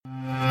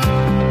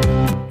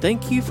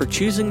Thank you for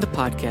choosing the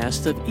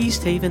podcast of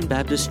East Haven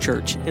Baptist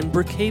Church in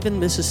Brookhaven,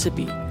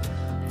 Mississippi.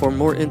 For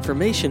more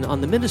information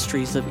on the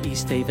ministries of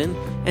East Haven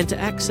and to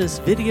access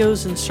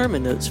videos and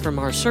sermon notes from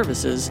our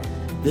services,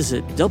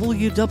 visit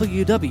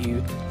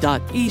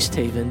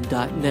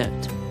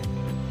www.easthaven.net.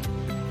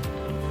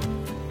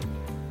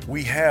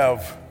 We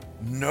have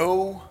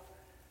no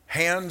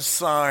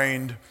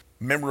hand-signed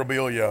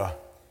memorabilia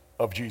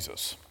of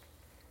Jesus.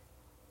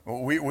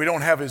 We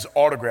don't have his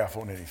autograph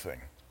on anything.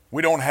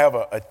 We don't have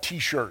a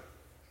T-shirt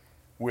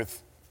with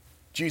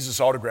Jesus'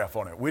 autograph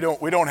on it. We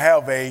don't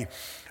have a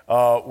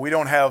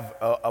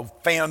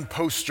fan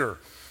poster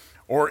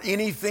or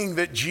anything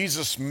that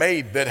Jesus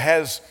made that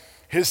has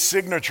his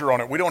signature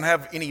on it. We don't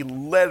have any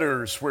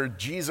letters where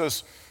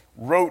Jesus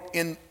wrote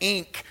in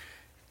ink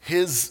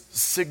his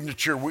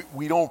signature.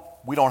 We don't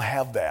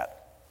have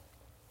that.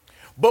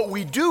 But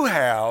we do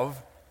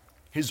have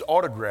his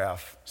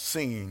autograph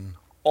seen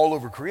all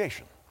over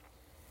creation.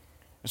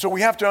 And so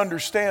we have to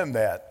understand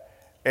that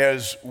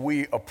as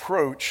we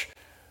approach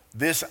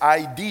this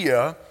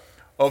idea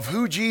of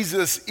who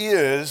Jesus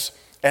is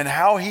and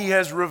how he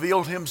has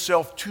revealed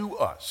himself to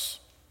us.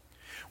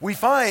 We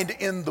find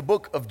in the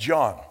book of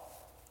John,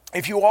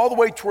 if you all the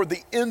way toward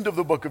the end of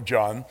the book of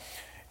John,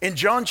 in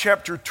John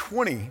chapter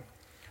 20,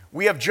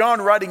 we have John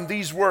writing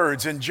these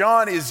words, and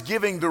John is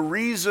giving the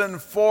reason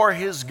for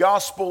his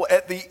gospel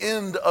at the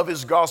end of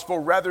his gospel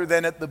rather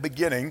than at the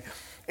beginning.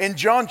 In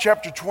John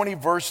chapter 20,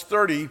 verse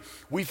 30,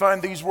 we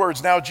find these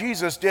words, "Now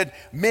Jesus did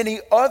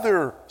many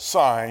other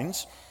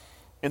signs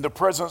in the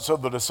presence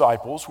of the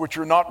disciples, which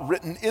are not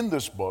written in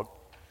this book,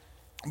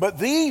 but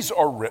these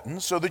are written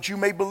so that you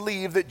may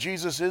believe that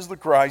Jesus is the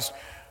Christ,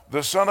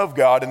 the Son of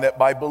God, and that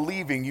by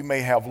believing you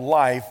may have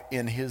life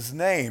in his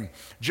name."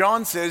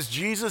 John says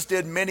Jesus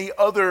did many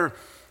other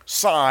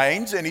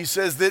signs, and he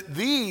says that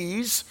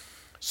these,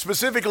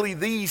 specifically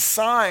these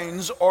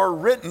signs, are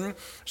written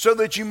so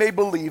that you may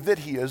believe that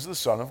he is the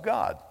Son of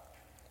God.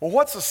 Well,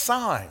 what's a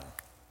sign?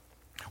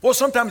 Well,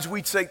 sometimes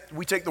we take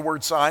the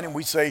word sign and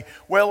we say,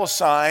 well, a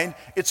sign,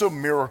 it's a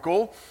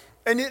miracle,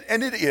 and it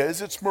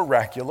is, it's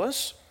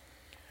miraculous.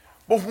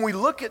 But when we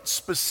look at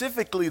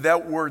specifically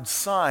that word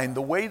sign,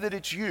 the way that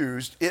it's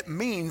used, it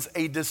means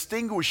a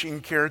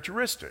distinguishing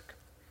characteristic.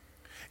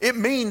 It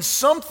means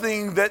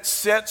something that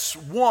sets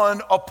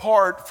one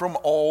apart from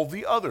all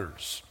the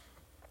others.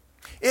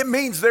 It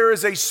means there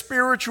is a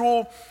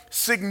spiritual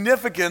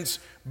significance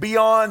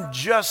beyond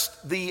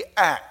just the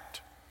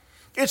act.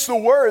 It's the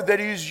word that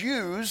is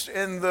used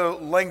in the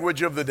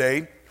language of the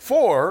day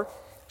for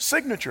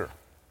signature.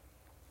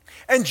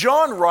 And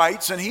John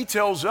writes, and he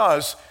tells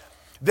us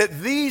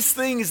that these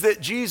things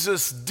that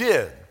Jesus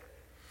did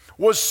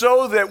was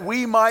so that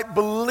we might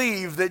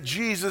believe that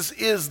Jesus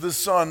is the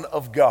Son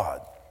of God.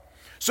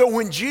 So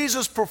when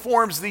Jesus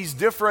performs these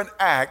different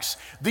acts,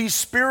 these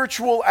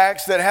spiritual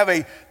acts that have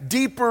a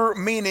deeper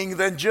meaning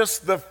than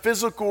just the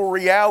physical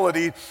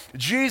reality,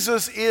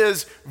 Jesus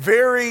is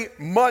very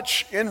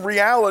much in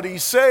reality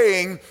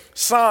saying,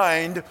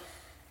 signed,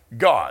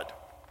 God.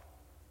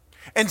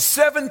 And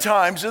 7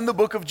 times in the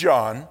book of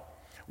John,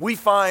 we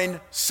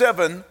find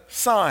 7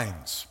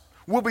 signs.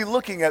 We'll be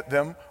looking at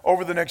them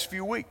over the next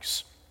few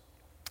weeks.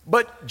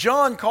 But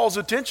John calls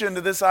attention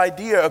to this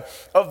idea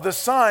of the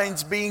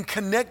signs being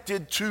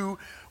connected to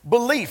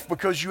belief,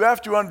 because you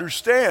have to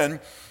understand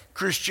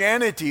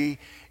Christianity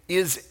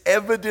is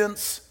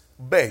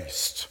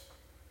evidence-based.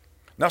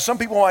 Now, some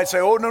people might say,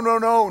 oh,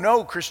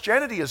 no,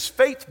 Christianity is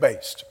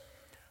faith-based.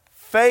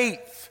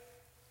 Faith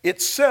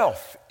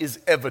itself is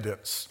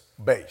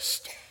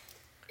evidence-based.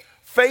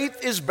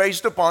 Faith is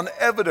based upon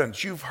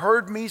evidence. You've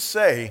heard me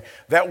say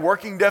that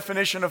working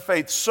definition of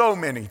faith so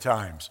many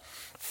times.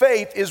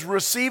 Faith is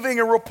receiving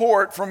a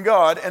report from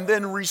God and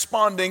then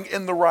responding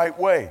in the right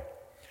way.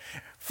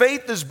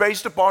 Faith is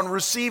based upon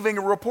receiving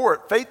a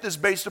report. Faith is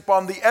based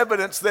upon the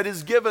evidence that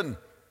is given.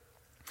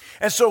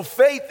 And so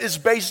faith is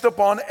based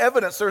upon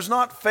evidence. There's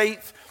not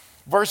faith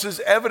versus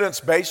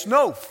evidence-based.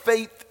 No,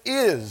 faith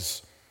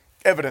is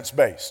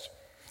evidence-based.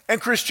 And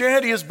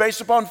Christianity is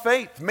based upon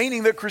faith,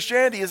 meaning that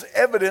Christianity is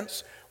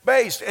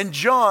evidence-based. And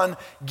John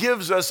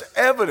gives us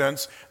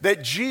evidence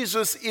that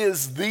Jesus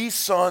is the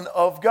Son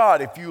of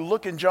God. If you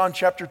look in John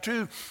chapter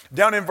 2,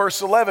 down in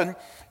verse 11,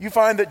 you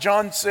find that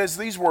John says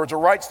these words, or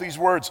writes these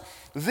words,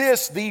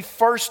 "This, the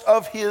first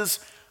of his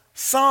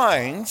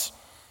signs,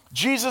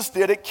 Jesus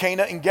did at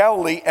Cana in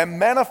Galilee and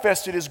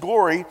manifested his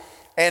glory,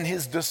 and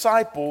his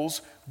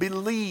disciples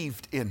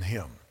believed in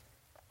him."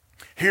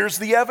 Here's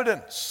the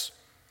evidence.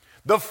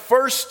 The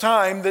first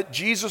time that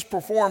Jesus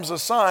performs a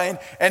sign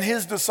and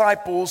his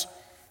disciples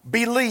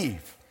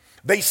believe.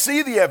 They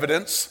see the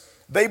evidence,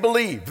 they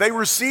believe. They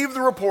receive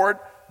the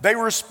report, they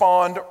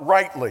respond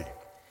rightly.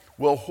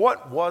 Well,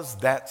 what was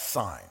that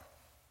sign?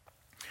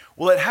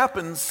 Well, it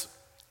happens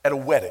at a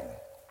wedding.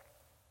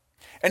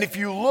 And if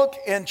you look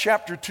in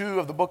chapter 2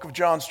 of the book of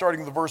John,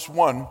 starting with verse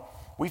 1,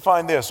 we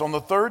find this. On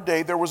the 3rd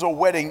day, there was a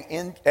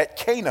wedding at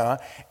Cana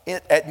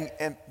in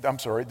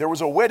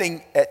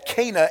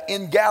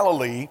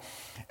Galilee,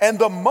 and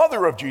the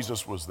mother of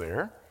Jesus was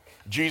there.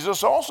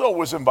 Jesus also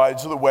was invited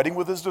to the wedding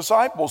with his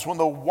disciples. When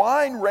the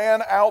wine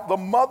ran out, the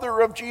mother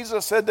of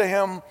Jesus said to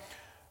him,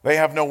 "They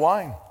have no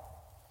wine."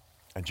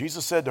 And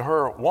Jesus said to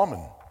her,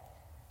 "Woman,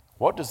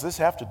 what does this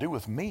have to do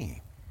with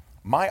me?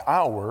 My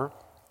hour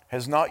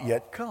has not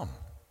yet come."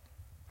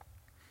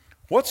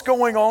 What's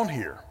going on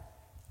here?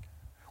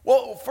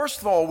 Well, first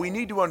of all, we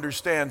need to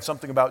understand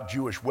something about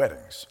Jewish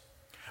weddings.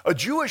 A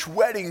Jewish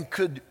wedding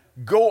could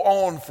go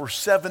on for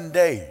 7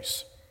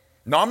 days.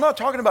 Now, I'm not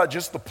talking about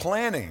just the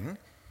planning.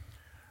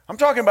 I'm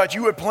talking about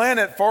you would plan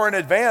it far in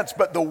advance,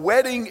 but the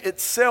wedding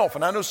itself,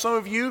 and I know some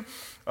of you,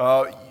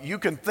 you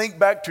can think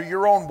back to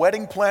your own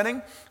wedding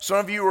planning. Some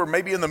of you are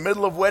maybe in the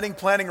middle of wedding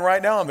planning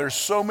right now, and there's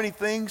so many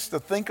things to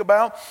think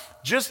about.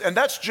 And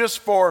that's just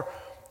for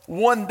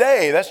one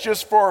day. That's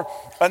just for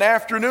an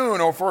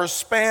afternoon or for a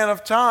span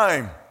of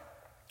time.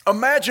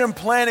 Imagine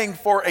planning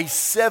for a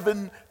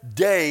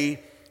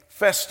 7-day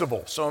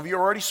festival. Some of you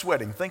are already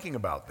sweating thinking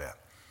about that.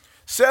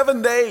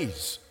 7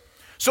 days.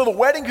 So the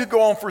wedding could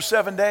go on for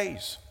 7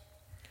 days.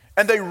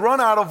 And they run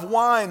out of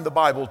wine, the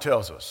Bible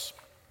tells us.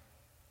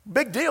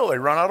 Big deal, they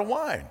run out of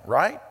wine,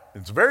 right?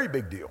 It's a very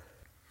big deal.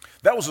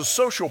 That was a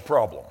social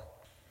problem,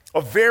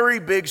 a very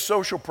big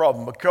social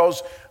problem,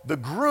 because the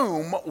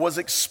groom was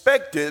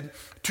expected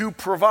to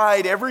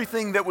provide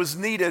everything that was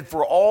needed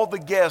for all the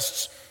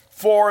guests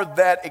for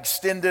that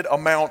extended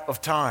amount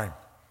of time.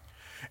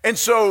 And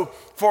so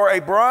for a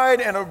bride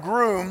and a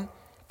groom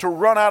to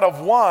run out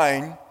of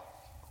wine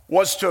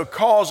was to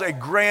cause a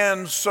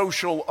grand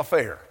social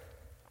affair.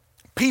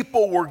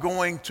 People were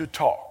going to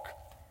talk.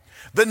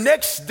 The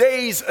next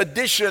day's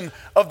edition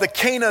of the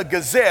Cana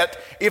Gazette,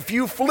 if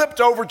you flipped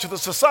over to the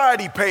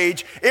society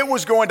page, it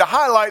was going to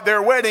highlight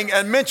their wedding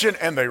and mention,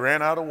 and they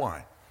ran out of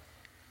wine.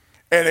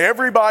 And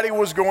everybody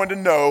was going to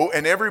know,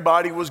 and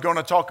everybody was going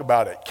to talk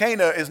about it.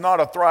 Cana is not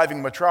a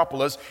thriving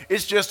metropolis.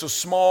 It's just a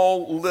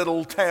small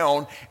little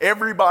town.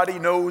 Everybody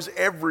knows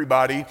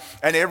everybody,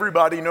 and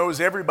everybody knows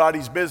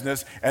everybody's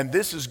business, and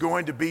this is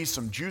going to be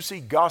some juicy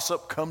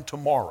gossip come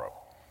tomorrow.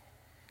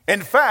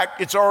 In fact,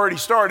 it's already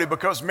started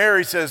because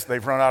Mary says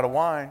they've run out of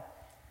wine.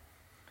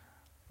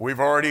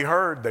 We've already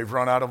heard they've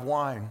run out of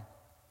wine.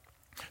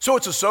 So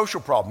it's a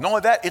social problem. Not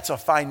only that, it's a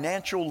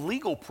financial,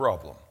 legal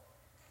problem.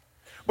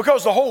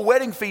 Because the whole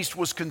wedding feast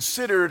was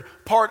considered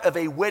part of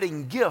a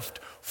wedding gift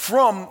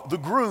from the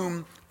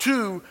groom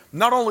to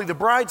not only the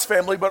bride's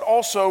family, but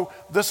also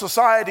the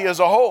society as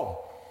a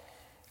whole.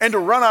 And to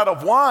run out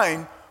of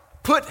wine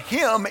put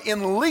him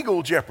in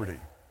legal jeopardy.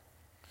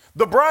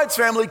 The bride's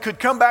family could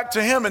come back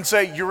to him and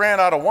say, "You ran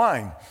out of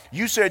wine.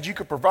 You said you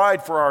could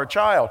provide for our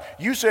child.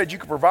 You said you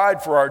could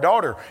provide for our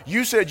daughter.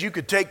 You said you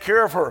could take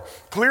care of her.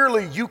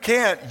 Clearly you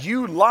can't.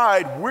 You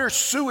lied. We're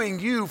suing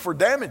you for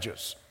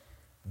damages."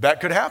 That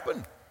could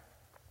happen.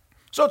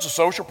 So it's a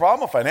social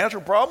problem, a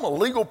financial problem, a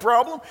legal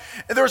problem.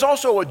 And there's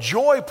also a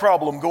joy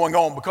problem going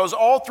on, because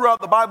all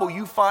throughout the Bible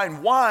you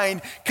find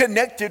wine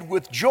connected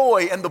with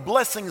joy and the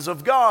blessings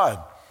of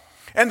God.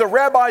 And the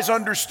rabbis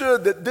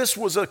understood that this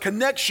was a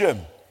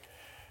connection.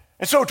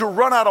 And so to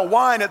run out of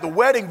wine at the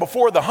wedding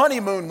before the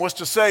honeymoon was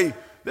to say,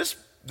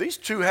 these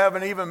two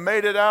haven't even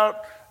made it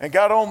out and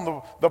got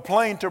on the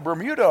plane to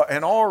Bermuda,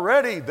 and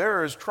already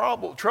there is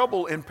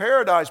trouble in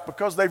paradise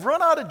because they've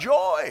run out of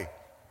joy.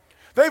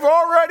 They've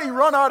already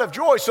run out of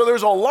joy. So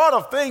there's a lot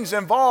of things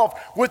involved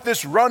with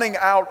this running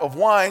out of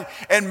wine.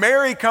 And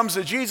Mary comes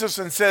to Jesus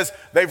and says,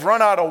 they've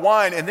run out of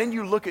wine. And then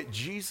you look at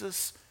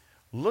Jesus,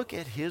 look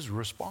at his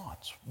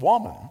response.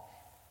 "Woman,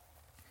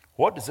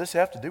 what does this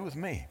have to do with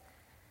me?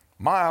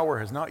 My hour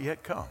has not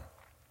yet come."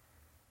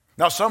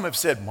 Now some have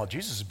said, well,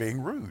 Jesus is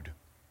being rude.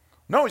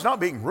 No, he's not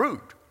being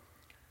rude.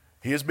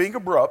 He is being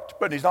abrupt,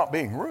 but he's not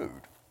being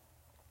rude.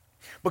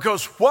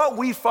 Because what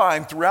we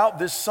find throughout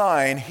this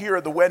sign here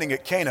at the wedding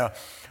at Cana,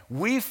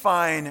 we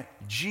find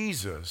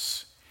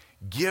Jesus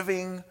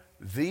giving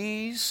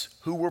these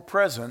who were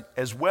present,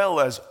 as well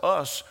as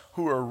us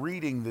who are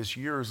reading this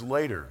years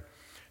later,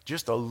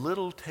 just a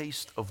little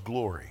taste of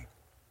glory.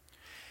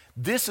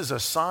 This is a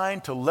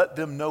sign to let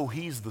them know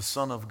he's the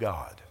Son of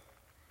God.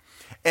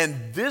 And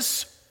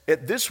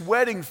at this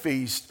wedding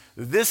feast,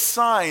 this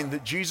sign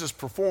that Jesus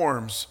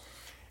performs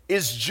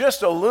is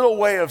just a little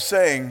way of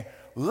saying,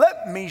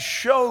 let me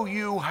show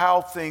you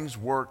how things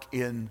work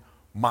in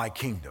my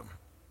kingdom.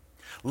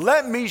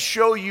 Let me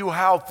show you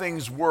how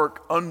things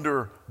work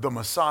under the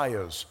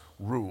Messiah's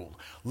rule.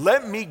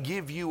 Let me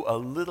give you a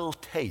little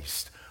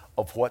taste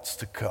of what's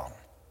to come.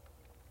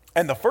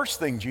 And the first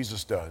thing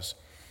Jesus does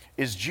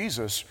is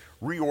Jesus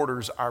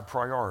reorders our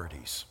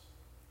priorities.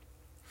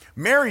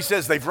 Mary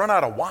says they've run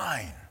out of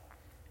wine.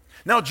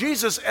 Now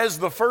Jesus, as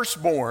the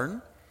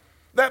firstborn,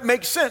 that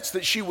makes sense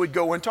that she would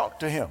go and talk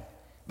to him.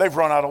 They've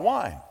run out of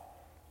wine.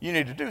 You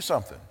need to do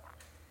something.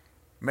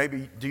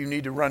 Maybe do you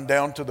need to run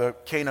down to the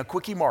Cana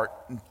Quickie Mart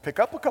and pick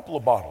up a couple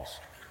of bottles?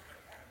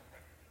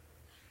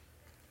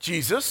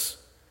 Jesus.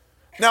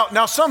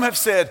 Now some have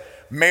said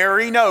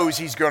Mary knows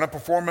he's going to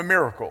perform a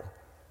miracle.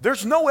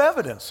 There's no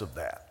evidence of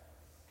that.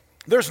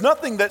 There's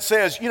nothing that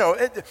says, you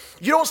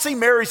don't see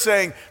Mary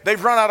saying,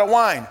 they've run out of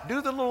wine.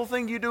 Do the little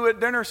thing you do at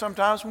dinner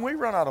sometimes when we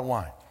run out of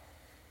wine.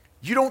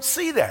 You don't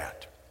see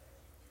that.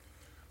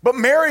 But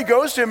Mary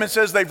goes to him and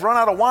says, they've run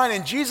out of wine,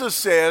 and Jesus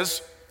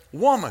says,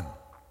 woman.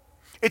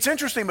 It's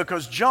interesting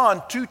because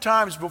John, 2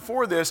 times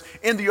before this,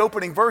 in the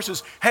opening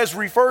verses, has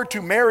referred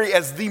to Mary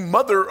as the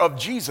mother of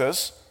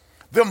Jesus,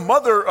 the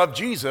mother of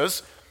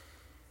Jesus.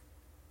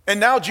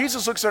 And now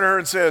Jesus looks at her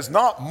and says,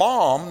 not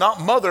mom,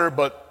 not mother,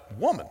 but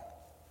woman.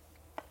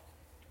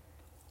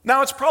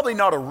 Now, it's probably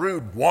not a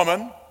rude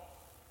woman.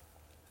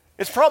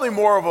 It's probably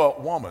more of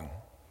a woman.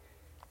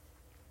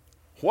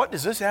 What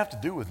does this have to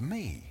do with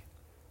me?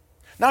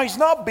 Now, he's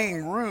not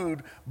being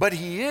rude, but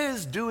he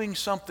is doing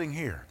something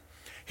here.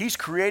 He's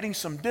creating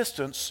some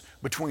distance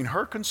between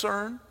her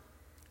concern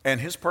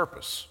and his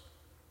purpose,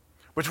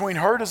 between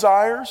her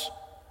desires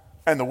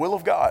and the will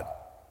of God.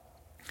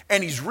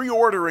 And he's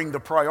reordering the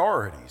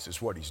priorities is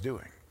what he's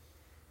doing.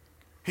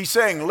 He's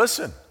saying,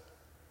 listen,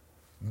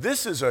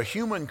 this is a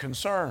human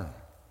concern.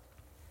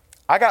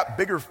 I got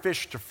bigger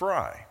fish to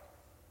fry.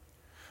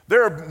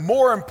 There are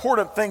more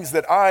important things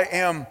that I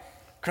am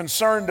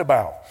concerned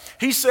about.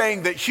 He's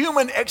saying that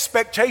human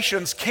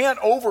expectations can't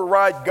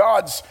override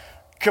God's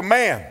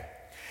command.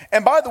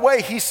 And by the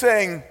way, he's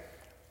saying,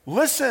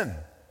 listen,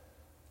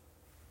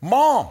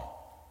 mom,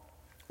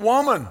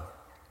 woman,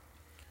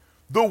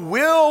 the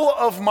will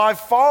of my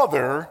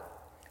Father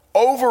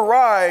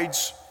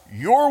overrides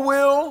your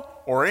will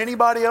or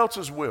anybody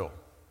else's will.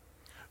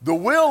 The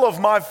will of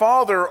my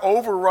Father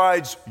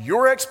overrides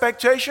your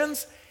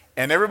expectations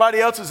and everybody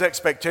else's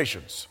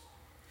expectations.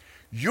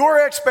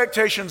 Your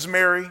expectations,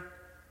 Mary,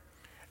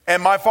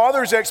 and my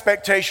Father's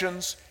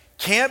expectations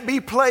can't be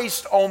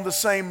placed on the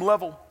same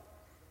level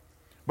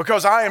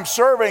because I am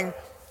serving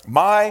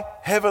my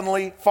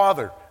heavenly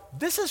Father.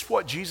 This is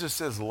what Jesus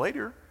says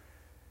later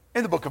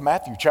in the book of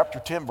Matthew, chapter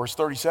 10, verse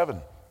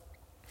 37.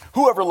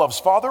 Whoever loves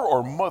father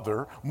or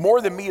mother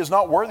more than me is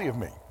not worthy of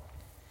me.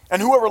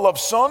 And whoever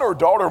loves son or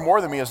daughter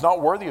more than me is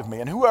not worthy of me.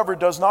 And whoever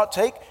does not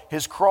take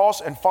his cross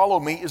and follow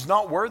me is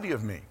not worthy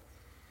of me.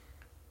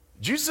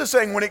 Jesus is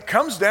saying when it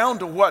comes down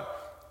to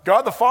what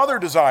God the Father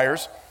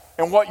desires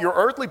and what your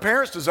earthly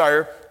parents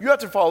desire, you have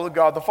to follow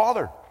God the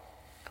Father.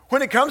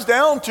 When it comes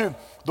down to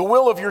the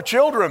will of your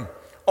children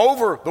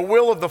over the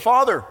will of the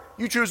Father,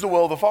 you choose the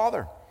will of the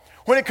Father.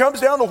 When it comes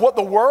down to what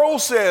the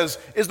world says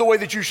is the way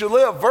that you should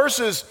live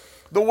versus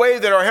the way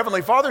that our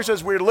Heavenly Father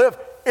says we're to live,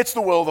 it's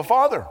the will of the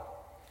Father.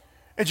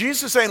 And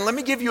Jesus is saying, let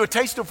me give you a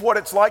taste of what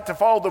it's like to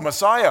follow the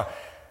Messiah.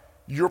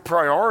 Your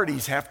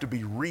priorities have to be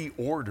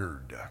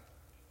reordered.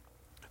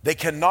 They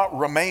cannot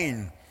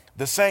remain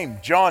the same.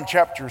 John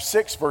chapter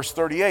 6, verse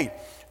 38.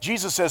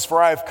 Jesus says,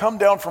 for I have come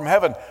down from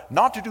heaven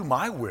not to do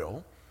my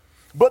will,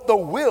 but the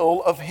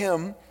will of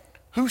him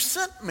who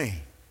sent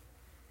me.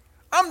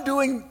 I'm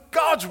doing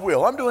God's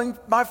will. I'm doing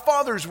my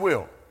Father's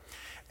will.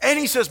 And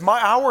he says,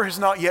 my hour has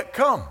not yet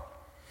come.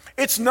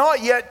 It's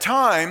not yet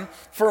time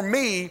for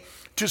me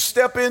to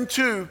step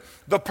into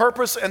the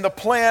purpose and the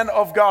plan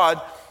of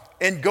God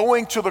and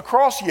going to the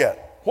cross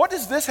yet. What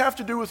does this have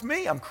to do with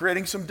me? I'm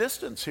creating some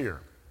distance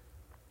here.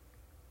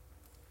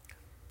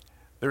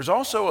 There's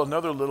also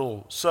another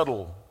little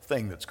subtle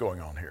thing that's going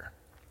on here.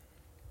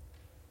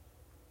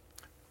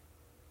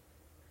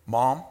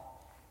 Mom,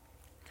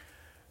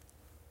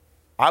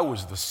 I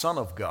was the Son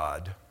of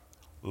God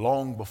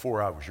long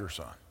before I was your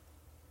son.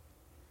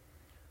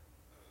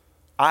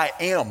 I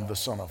am the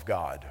Son of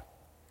God,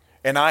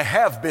 and I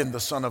have been the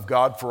Son of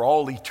God for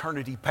all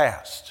eternity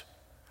past.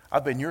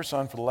 I've been your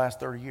son for the last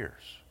 30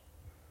 years.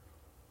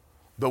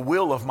 The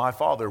will of my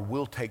Father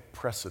will take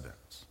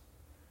precedence.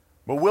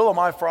 The will of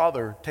my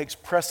Father takes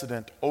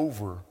precedent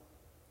over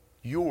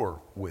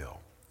your will.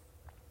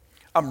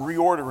 I'm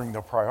reordering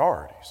the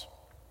priorities.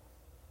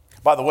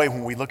 By the way,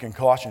 when we look in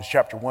Colossians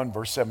chapter 1,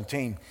 verse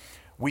 17,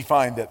 we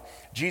find that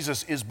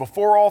Jesus is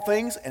before all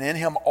things, and in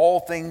him all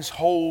things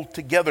hold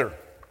together.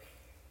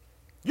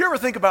 You ever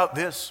think about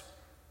this?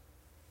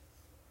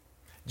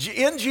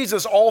 In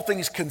Jesus, all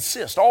things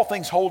consist, all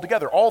things hold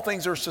together, all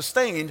things are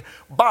sustained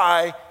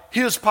by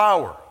his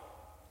power.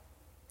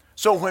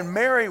 So when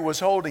Mary was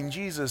holding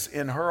Jesus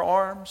in her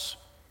arms,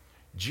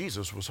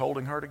 Jesus was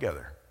holding her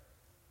together.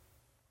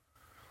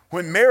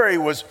 When Mary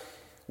was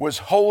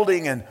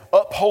holding and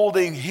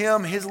upholding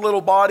him, his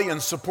little body,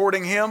 and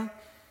supporting him,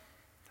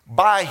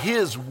 by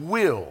his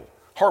will,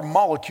 her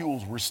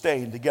molecules were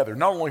staying together.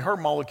 Not only her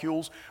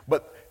molecules,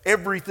 but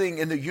everything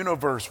in the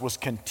universe was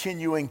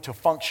continuing to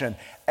function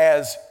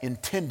as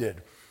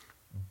intended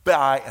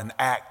by an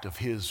act of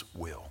his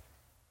will.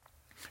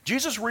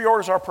 Jesus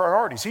reorders our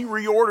priorities. He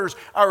reorders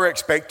our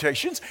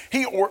expectations.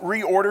 He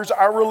reorders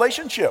our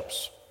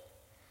relationships.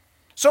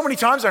 So many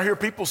times I hear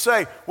people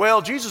say,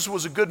 well, Jesus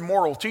was a good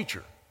moral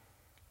teacher.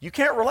 You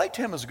can't relate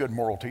to him as a good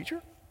moral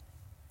teacher.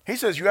 He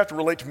says you have to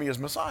relate to me as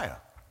Messiah.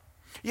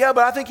 Yeah,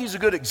 but I think he's a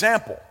good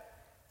example.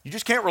 You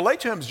just can't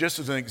relate to him just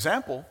as an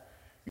example.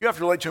 You have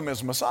to relate to him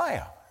as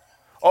Messiah.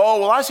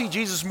 Oh, well, I see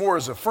Jesus more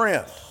as a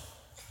friend.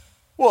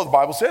 Well, the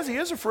Bible says he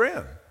is a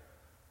friend.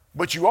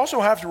 But you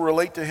also have to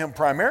relate to him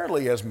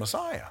primarily as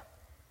Messiah.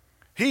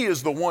 He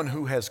is the one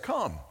who has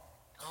come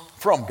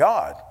from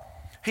God.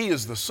 He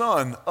is the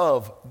Son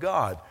of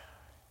God.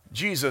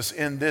 Jesus,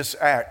 in this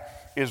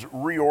act, is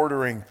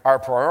reordering our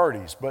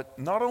priorities. But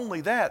not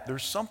only that,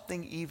 there's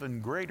something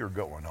even greater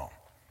going on.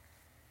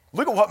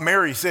 Look at what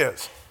Mary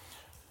says.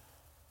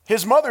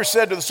 His mother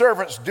said to the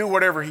servants, "Do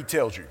whatever he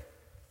tells you."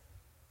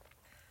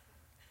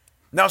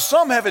 Now,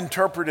 some have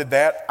interpreted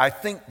that, I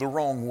think, the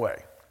wrong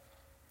way.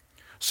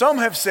 Some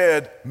have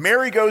said,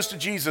 Mary goes to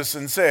Jesus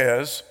and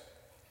says,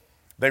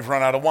 they've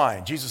run out of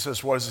wine. Jesus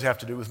says, what does this have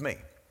to do with me?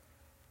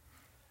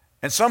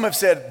 And some have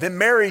said, then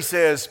Mary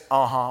says,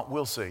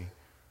 we'll see.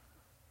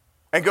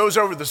 And goes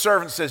over to the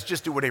servant and says,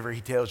 just do whatever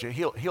he tells you.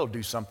 He'll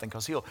do something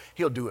because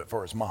he'll do it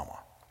for his mama.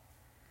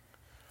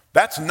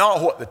 That's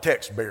not what the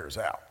text bears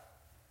out.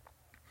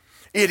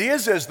 It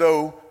is as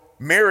though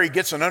Mary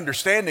gets an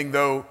understanding,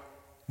 though,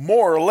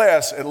 more or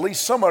less, at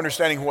least some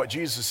understanding of what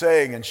Jesus is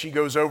saying, and she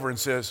goes over and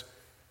says,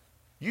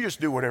 you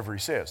just do whatever he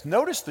says.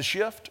 Notice the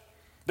shift.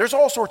 There's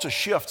all sorts of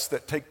shifts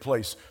that take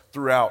place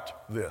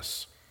throughout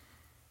this.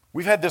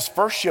 We've had this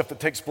first shift that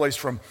takes place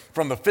from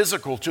the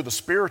physical to the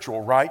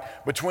spiritual, right?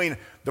 Between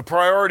the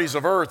priorities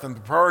of earth and the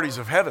priorities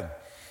of heaven.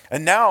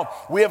 And now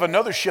we have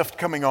another shift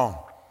coming on.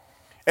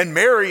 And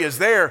Mary is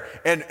there,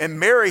 and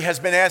Mary has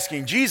been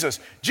asking Jesus,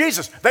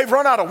 they've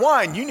run out of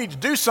wine. You need to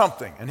do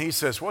something. And he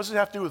says, what does it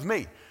have to do with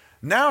me?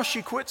 Now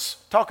she quits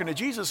talking to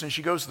Jesus and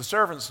she goes to the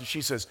servants and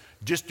she says,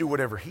 just do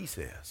whatever he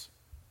says.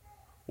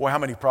 Well, how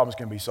many problems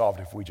can be solved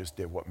if we just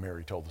did what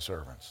Mary told the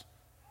servants?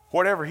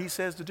 Whatever he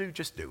says to do,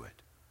 just do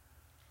it.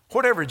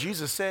 Whatever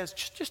Jesus says,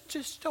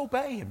 just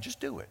obey him. Just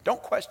do it.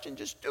 Don't question,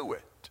 just do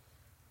it.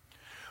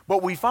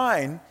 But we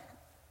find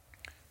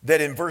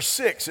that in verse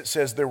 6, it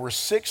says there were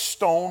 6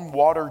 stone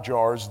water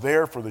jars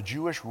there for the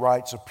Jewish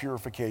rites of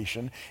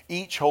purification,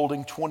 each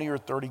holding 20 or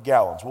 30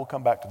 gallons. We'll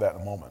come back to that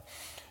in a moment.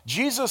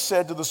 Jesus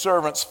said to the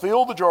servants,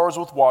 fill the jars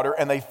with water,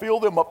 and they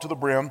filled them up to the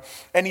brim.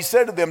 And he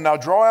said to them, now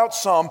draw out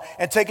some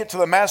and take it to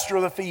the master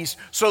of the feast.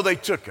 So they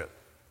took it.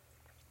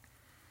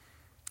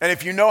 And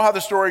if you know how the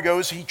story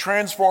goes, he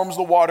transforms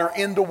the water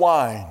into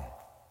wine.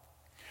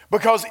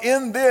 Because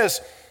in this,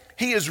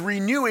 he is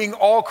renewing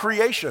all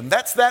creation.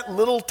 That's that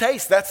little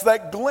taste. That's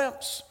that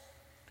glimpse.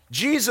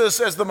 Jesus,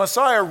 as the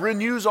Messiah,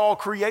 renews all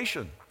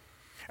creation.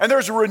 And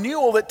there's a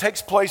renewal that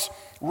takes place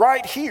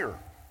right here.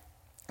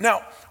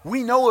 Now,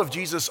 we know of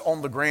Jesus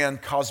on the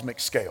grand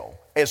cosmic scale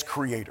as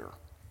creator.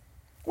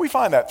 We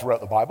find that throughout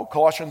the Bible.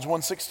 Colossians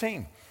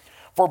 1:16.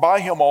 For by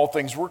him all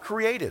things were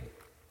created.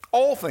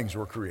 All things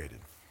were created.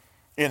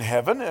 In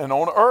heaven and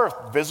on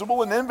earth,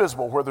 visible and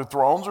invisible, whether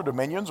thrones or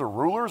dominions or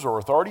rulers or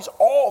authorities,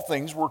 all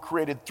things were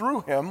created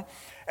through him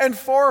and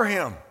for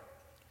him.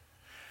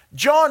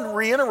 John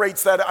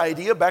reiterates that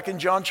idea back in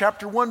John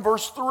chapter 1,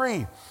 verse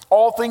 3.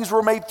 All things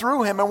were made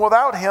through him, and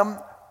without him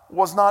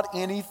was not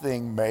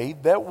anything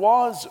made that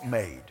was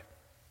made.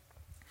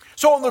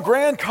 So on the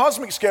grand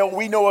cosmic scale,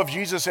 we know of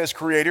Jesus as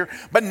creator,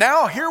 but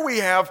now here we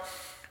have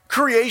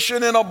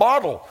creation in a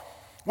bottle.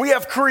 We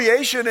have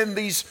creation in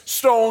these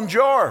stone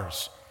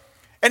jars,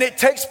 and it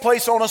takes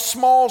place on a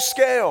small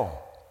scale.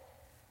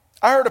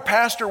 I heard a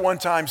pastor one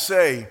time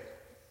say,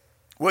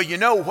 well, you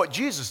know, what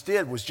Jesus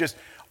did was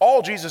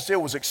all Jesus did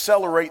was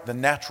accelerate the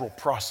natural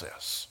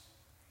process.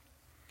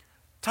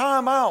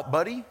 Time out,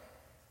 buddy.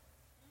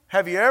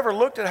 Have you ever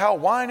looked at how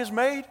wine is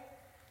made?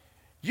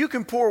 You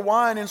can pour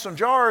wine in some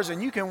jars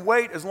and you can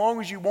wait as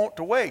long as you want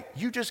to wait.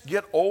 You just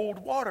get old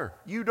water.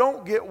 You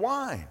don't get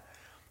wine.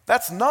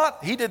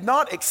 He did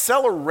not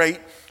accelerate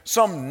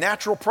some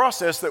natural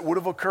process that would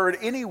have occurred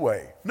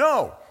anyway.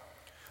 No.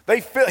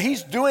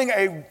 He's doing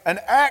an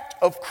act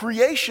of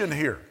creation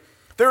here.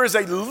 There is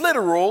a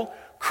literal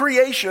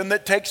creation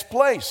that takes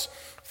place.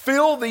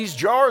 Fill these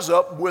jars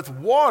up with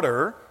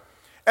water.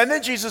 And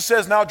then Jesus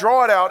says, now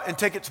draw it out and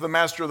take it to the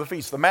master of the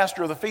feast. The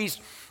master of the feast,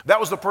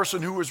 that was the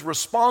person who was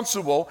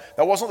responsible.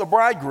 That wasn't the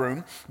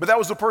bridegroom, but that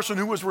was the person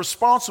who was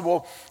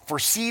responsible for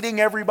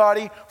seating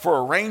everybody,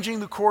 for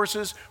arranging the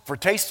courses, for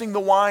tasting the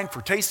wine, for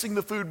tasting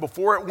the food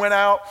before it went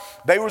out.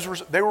 They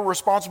were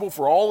responsible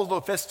for all of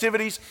the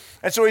festivities.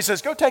 And so he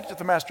says, go take it to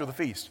the master of the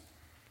feast.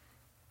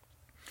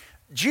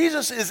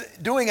 Jesus is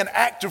doing an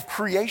act of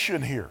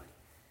creation here.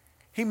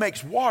 He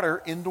makes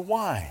water into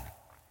wine.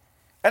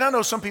 And I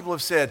know some people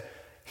have said,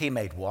 he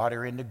made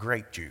water into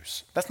grape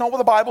juice. That's not what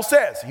the Bible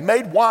says. He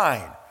made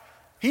wine.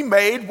 He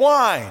made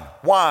wine.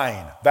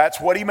 Wine.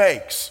 That's what he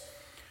makes.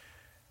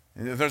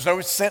 There's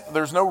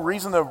no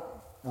reason to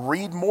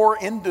read more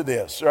into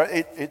this.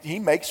 He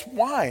makes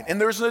wine. And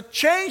there's a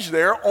change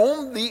there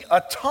on the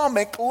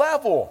atomic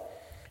level.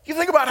 You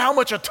think about how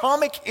much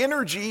atomic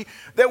energy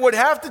that would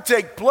have to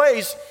take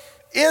place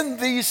in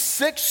these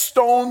 6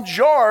 stone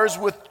jars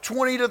with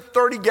 20 to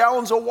 30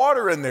 gallons of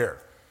water in there.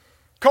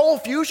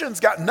 Cold fusion's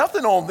got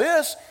nothing on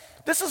this.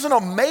 This is an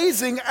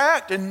amazing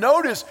act. And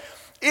notice,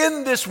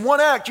 in this one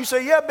act, you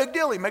say, yeah, big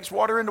deal. He makes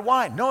water into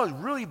wine. No, it's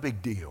really a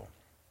big deal.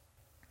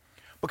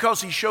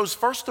 Because he shows,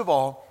 first of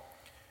all,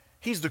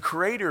 he's the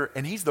creator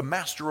and he's the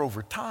master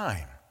over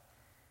time.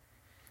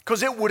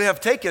 Because it would have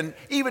taken,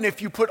 even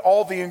if you put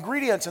all the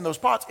ingredients in those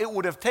pots, it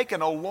would have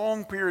taken a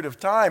long period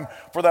of time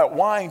for that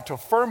wine to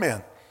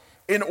ferment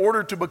in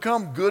order to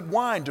become good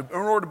wine, in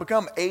order to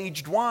become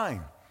aged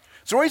wine.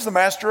 So he's the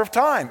master of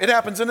time. It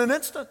happens in an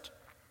instant.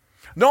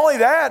 Not only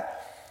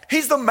that,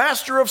 he's the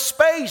master of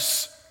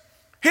space.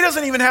 He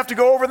doesn't even have to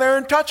go over there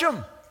and touch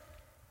them.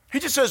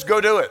 He just says,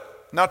 go do it.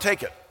 Now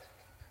take it.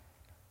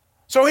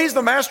 So he's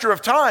the master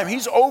of time.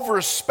 He's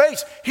over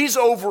space. He's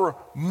over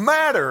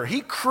matter.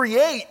 He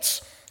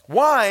creates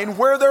wine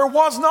where there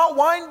was not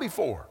wine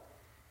before.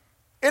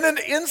 In an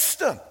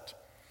instant.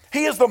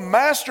 He is the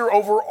master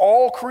over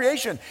all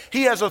creation.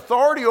 He has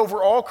authority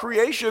over all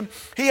creation.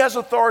 He has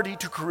authority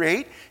to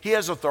create. He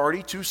has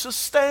authority to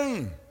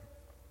sustain.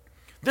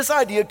 This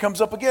idea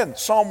comes up again.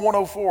 Psalm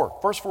 104,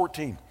 verse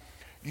 14.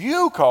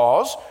 You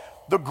cause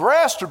the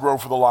grass to grow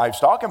for the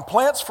livestock and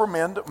plants for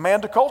man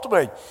to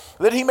cultivate,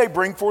 that he may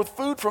bring forth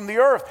food from the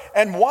earth,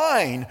 and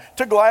wine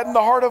to gladden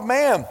the heart of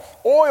man,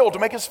 oil to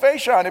make his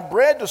face shine, and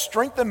bread to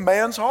strengthen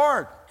man's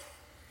heart.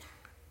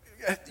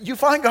 You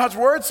find God's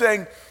word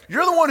saying,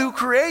 you're the one who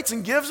creates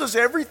and gives us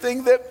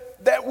everything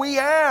that we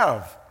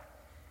have.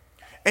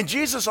 And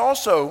Jesus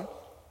also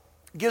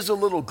gives a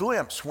little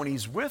glimpse when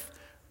he's with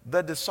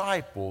the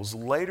disciples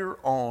later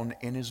on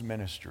in his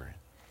ministry,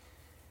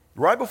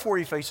 right before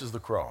he faces the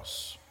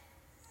cross.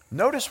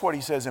 Notice what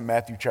he says in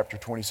Matthew chapter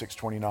 26,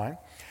 29.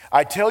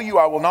 I tell you,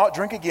 I will not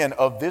drink again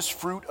of this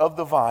fruit of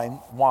the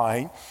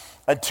wine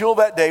until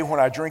that day when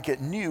I drink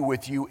it new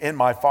with you in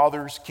my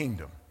Father's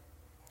kingdom.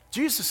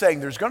 Jesus is saying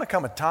there's going to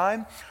come a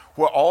time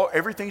where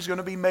everything's going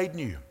to be made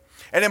new.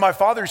 And in my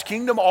Father's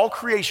kingdom, all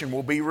creation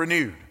will be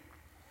renewed.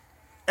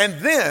 And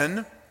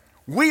then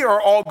we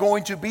are all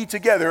going to be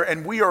together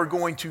and we are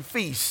going to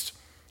feast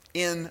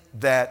in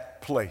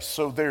that place.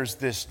 So there's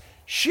this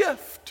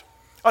shift,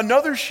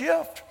 another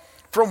shift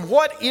from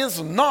what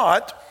is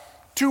not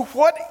to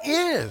what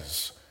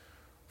is.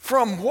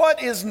 From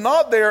what is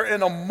not there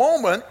in a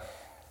moment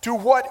to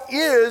what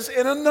is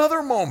in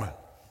another moment.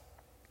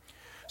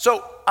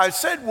 So I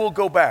said we'll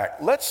go back.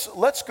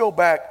 Let's go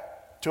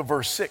back to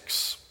verse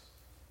 6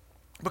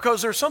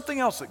 because there's something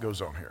else that goes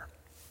on here.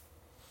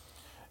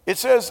 It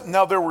says,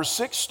 now there were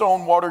 6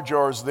 stone water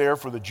jars there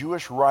for the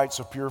Jewish rites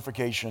of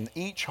purification,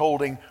 each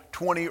holding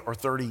 20 or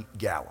 30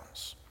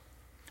 gallons.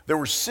 There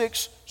were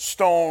 6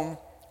 stone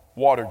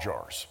water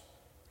jars.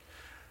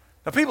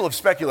 Now people have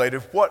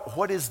speculated,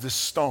 what is this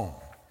stone?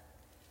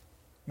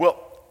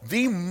 Well,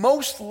 the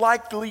most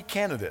likely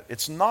candidate,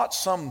 it's not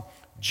some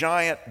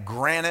giant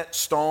granite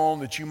stone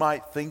that you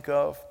might think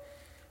of,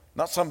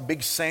 not some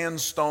big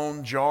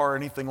sandstone jar or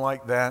anything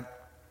like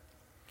that,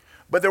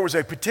 but there was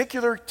a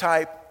particular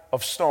type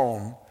of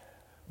stone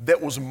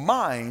that was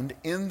mined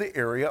in the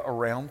area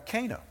around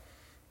Cana.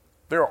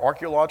 There are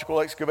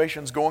archaeological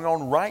excavations going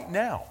on right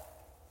now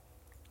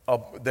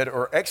that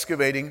are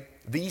excavating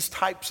these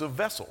types of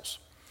vessels.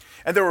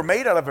 And they were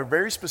made out of a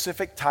very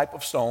specific type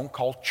of stone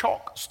called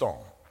chalk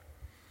stone.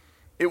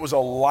 It was a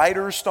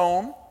lighter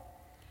stone,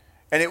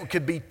 and it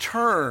could be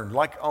turned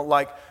like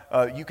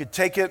you could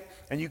take it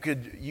and you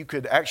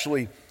could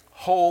actually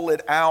hollow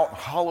it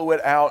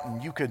out,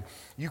 and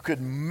you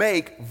could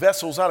make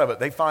vessels out of it.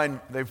 They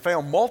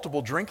found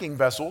multiple drinking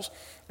vessels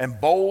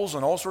and bowls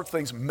and all sorts of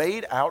things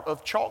made out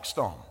of chalk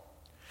stone.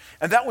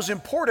 And that was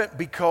important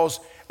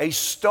because a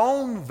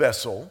stone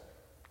vessel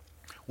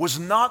was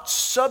not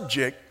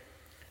subject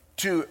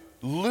to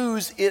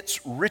lose its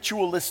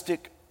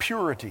ritualistic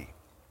purity,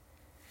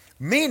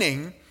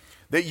 meaning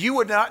that you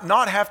would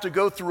not have to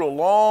go through a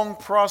long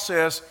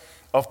process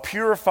of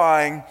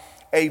purifying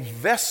a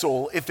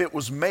vessel if it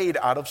was made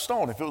out of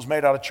stone. If it was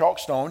made out of chalk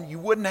stone, you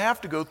wouldn't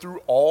have to go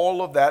through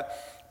all of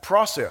that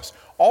process.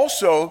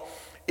 Also,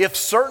 if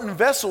certain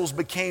vessels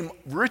became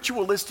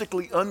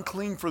ritualistically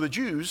unclean for the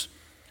Jews,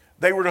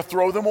 they were to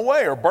throw them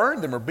away or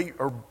burn them or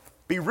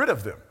be rid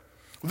of them.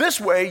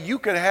 This way, you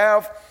could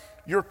have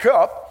your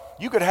cup,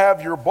 you could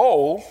have your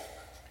bowl,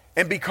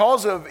 and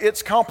because of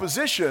its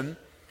composition,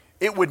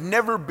 it would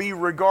never be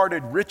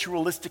regarded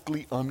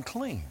ritualistically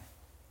unclean.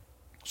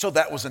 So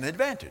that was an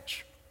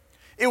advantage.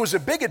 It was a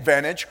big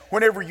advantage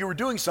whenever you were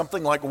doing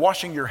something like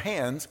washing your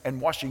hands and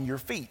washing your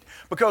feet,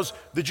 because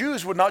the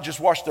Jews would not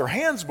just wash their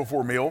hands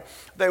before meal,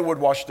 they would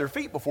wash their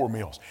feet before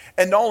meals.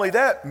 And not only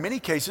that, in many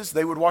cases,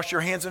 they would wash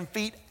their hands and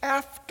feet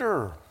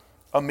after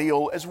a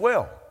meal as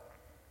well.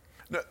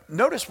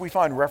 Notice we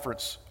find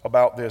reference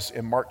about this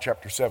in Mark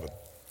chapter 7.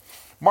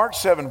 Mark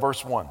 7,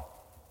 verse 1.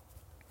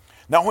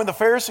 Now when the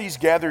Pharisees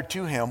gathered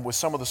to him with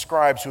some of the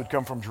scribes who had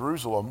come from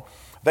Jerusalem,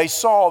 they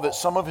saw that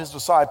some of his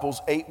disciples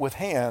ate with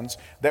hands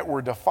that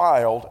were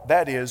defiled,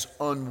 that is,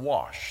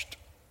 unwashed.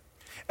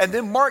 And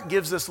then Mark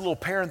gives this little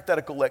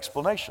parenthetical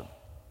explanation.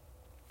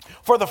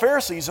 For the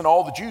Pharisees and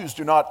all the Jews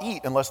do not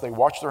eat unless they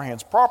wash their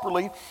hands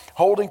properly,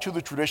 holding to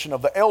the tradition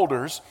of the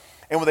elders.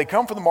 And when they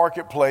come from the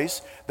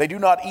marketplace, they do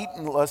not eat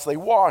unless they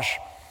wash.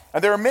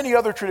 And there are many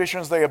other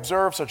traditions they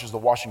observe, such as the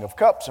washing of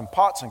cups and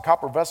pots and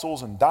copper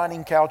vessels and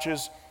dining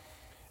couches.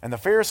 And the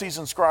Pharisees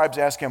and scribes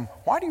asked him,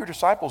 "Why do your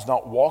disciples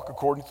not walk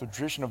according to the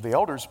tradition of the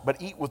elders,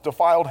 but eat with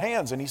defiled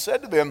hands?" And he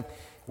said to them,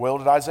 "Well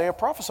did Isaiah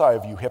prophesy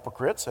of you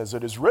hypocrites, as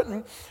it is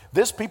written,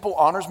 'This people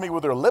honors me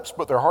with their lips,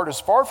 but their heart is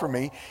far from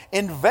me.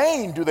 In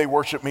vain do they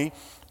worship me,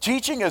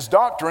 teaching as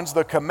doctrines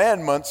the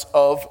commandments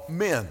of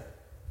men.'"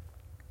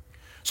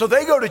 So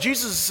they go to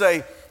Jesus and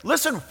say,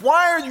 "Listen,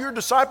 why are your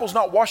disciples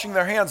not washing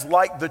their hands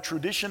like the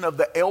tradition of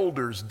the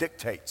elders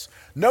dictates?"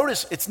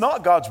 Notice, it's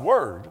not God's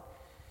word,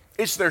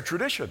 it's their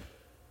tradition.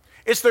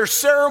 It's their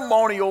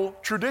ceremonial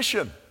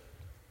tradition.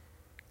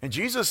 And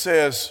Jesus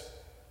says,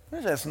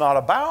 that's not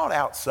about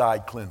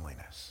outside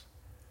cleanliness.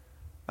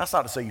 That's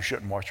not to say you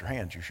shouldn't wash your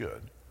hands, you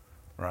should,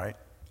 right?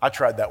 I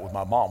tried that with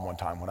my mom one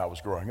time when I was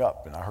growing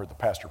up, and I heard the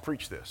pastor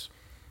preach this.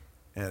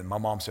 And my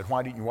mom said,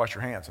 "Why didn't you wash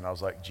your hands?" And I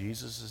was like,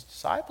 Jesus'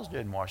 disciples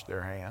didn't wash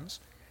their hands.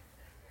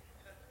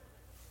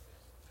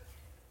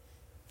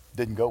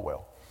 Didn't go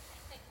well.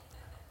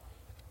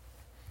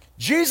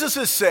 Jesus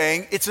is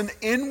saying it's an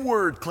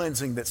inward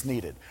cleansing that's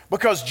needed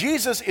because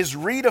Jesus is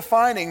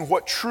redefining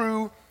what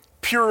true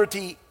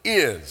purity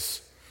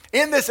is.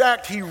 In this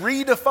act, he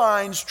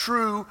redefines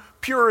true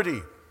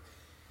purity.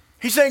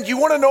 He's saying, do you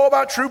want to know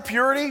about true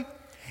purity?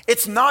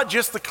 It's not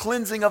just the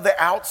cleansing of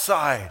the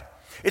outside.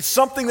 It's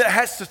something that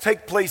has to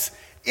take place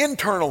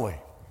internally.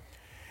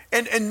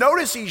 And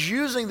notice he's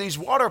using these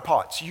water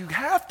pots. You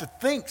have to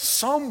think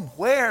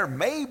somewhere,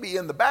 maybe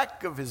in the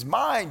back of his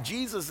mind,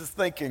 Jesus is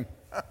thinking,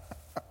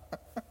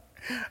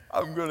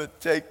 I'm going to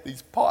take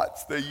these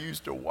pots they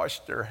used to wash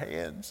their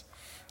hands,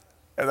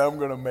 and I'm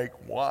going to make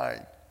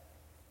wine,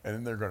 and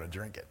then they're going to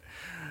drink it.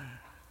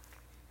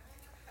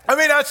 I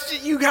mean,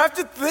 you have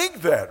to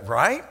think that,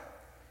 right?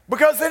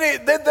 Because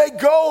then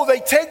they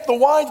take the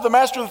wine to the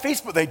master of the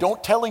feast, but they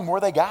don't tell him where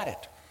they got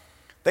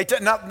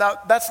it. Now,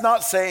 that's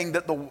not saying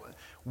that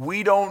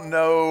we don't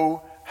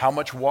know how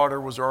much water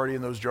was already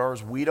in those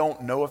jars. We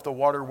don't know if the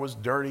water was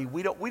dirty.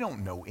 We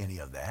don't know any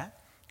of that,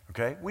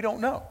 okay? We don't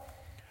know.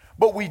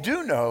 But we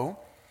do know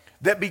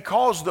that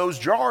because those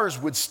jars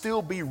would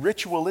still be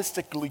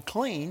ritualistically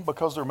clean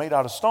because they're made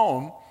out of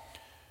stone,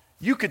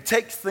 you could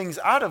take things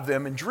out of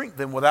them and drink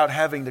them without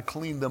having to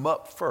clean them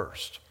up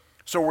first.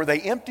 So were they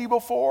empty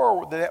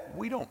before?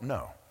 We don't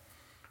know.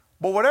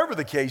 But whatever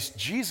the case,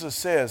 Jesus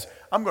says,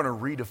 I'm going to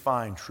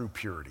redefine true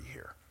purity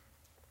here.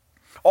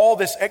 All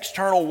this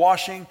external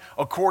washing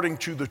according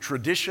to the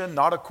tradition,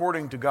 not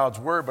according to God's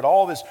word, but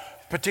all this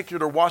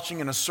particular washing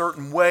in a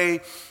certain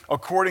way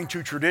according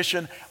to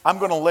tradition, I'm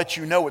going to let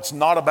you know it's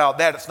not about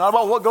that. It's not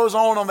about what goes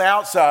on the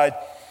outside.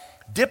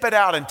 Dip it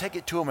out and take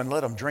it to them and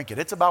let them drink it.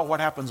 It's about what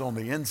happens on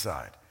the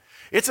inside.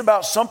 It's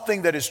about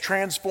something that is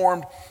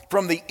transformed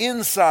from the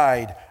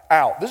inside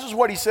out. This is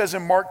what he says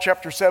in Mark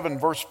chapter 7,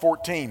 verse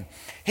 14.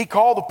 He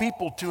called the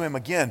people to him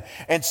again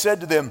and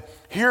said to them,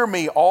 "Hear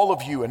me, all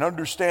of you, and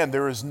understand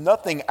there is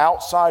nothing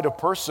outside a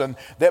person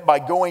that by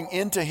going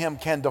into him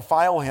can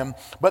defile him,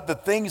 but the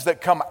things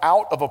that come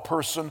out of a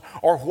person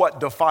are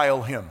what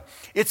defile him."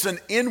 It's an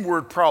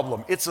inward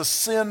problem. It's a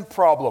sin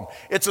problem.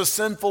 It's a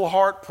sinful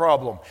heart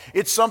problem.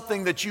 It's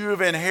something that you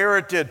have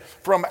inherited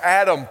from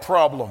Adam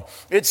problem.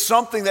 It's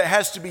something that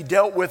has to be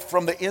dealt with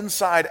from the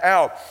inside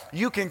out.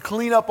 You can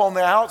clean up on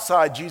the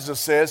outside, Jesus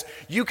says.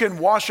 You can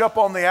wash up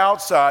on the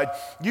outside.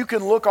 You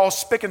can look all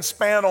spick and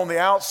span on the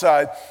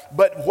outside,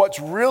 but what's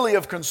really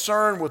of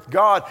concern with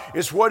God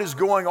is what is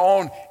going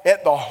on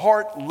at the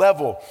heart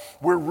level.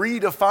 We're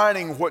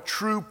redefining what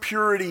true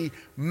purity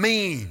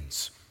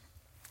means.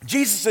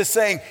 Jesus is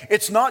saying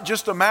it's not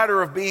just a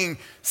matter of being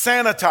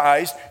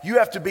sanitized. You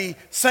have to be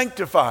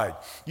sanctified.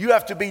 You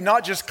have to be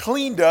not just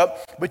cleaned up,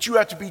 but you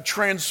have to be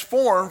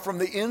transformed from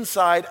the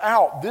inside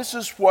out. This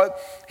is what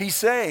he's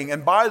saying.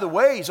 And by the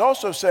way, he's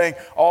also saying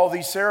all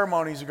these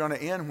ceremonies are going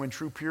to end when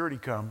true purity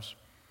comes.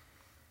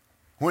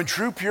 When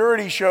true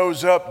purity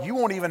shows up, you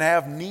won't even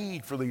have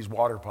need for these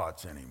water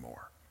pots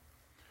anymore.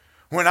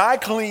 When I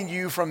clean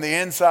you from the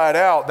inside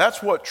out,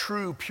 that's what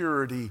true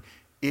purity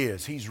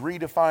is. He's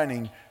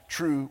redefining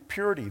true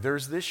purity.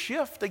 There's this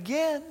shift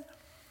again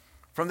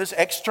from this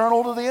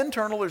external to the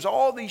internal. There's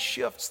all these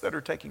shifts that are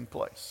taking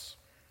place.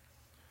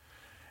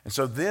 And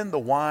so then the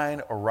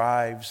wine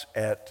arrives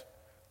at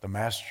the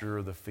master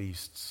of the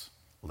feast's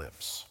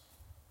lips.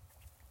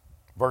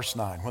 Verse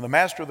 9, when the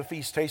master of the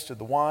feast tasted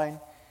the water,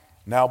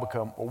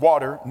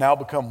 now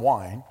become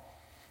wine,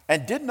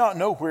 and did not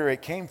know where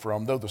it came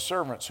from, though the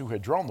servants who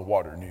had drawn the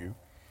water knew,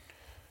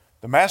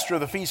 the master of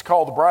the feast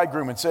called the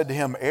bridegroom and said to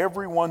him,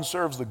 "Everyone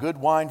serves the good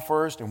wine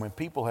first, and when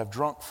people have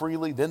drunk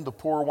freely, then the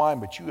poor wine,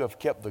 but you have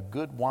kept the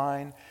good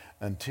wine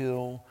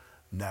until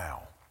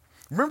now."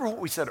 Remember what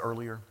we said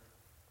earlier?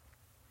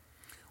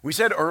 We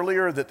said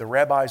earlier that the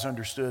rabbis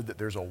understood that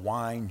there's a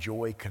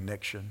wine-joy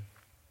connection.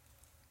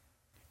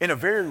 In a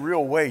very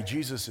real way,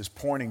 Jesus is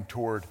pointing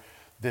toward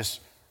this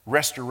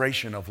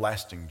restoration of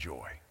lasting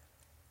joy.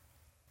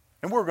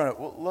 And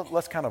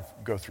let's kind of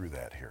go through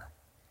that here.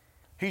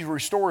 He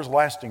restores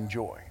lasting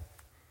joy.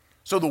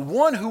 So the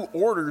one who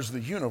orders the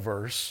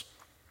universe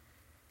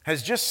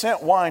has just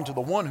sent wine to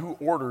the one who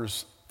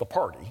orders the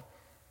party.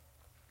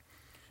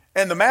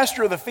 And the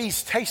master of the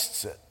feast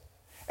tastes it.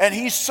 And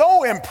he's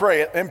so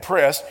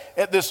impressed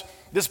at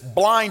this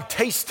blind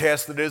taste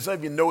test that doesn't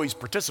even know he's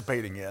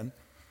participating in.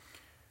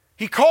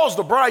 He calls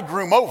the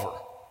bridegroom over.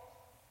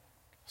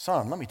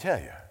 Son, let me tell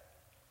you,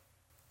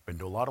 been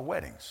to a lot of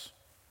weddings.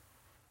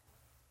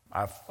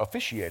 I've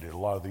officiated a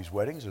lot of these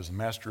weddings as the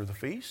master of the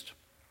feast.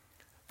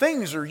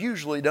 Things are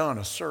usually done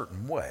a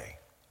certain way.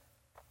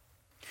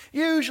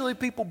 Usually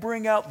people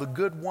bring out the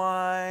good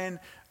wine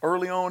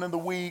early on in the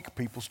week.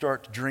 People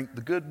start to drink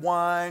the good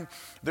wine.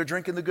 They're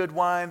drinking the good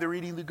wine. They're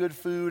eating the good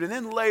food. And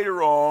then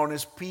later on,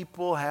 as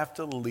people have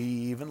to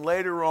leave, and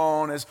later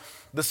on, as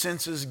the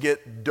senses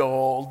get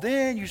dull,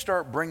 then you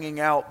start bringing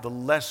out the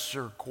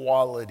lesser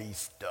quality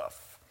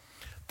stuff.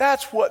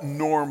 That's what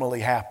normally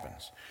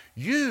happens.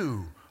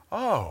 You've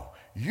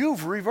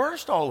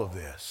reversed all of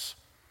this.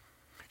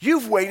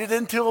 You've waited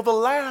until the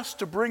last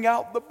to bring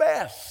out the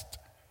best,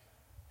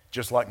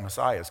 just like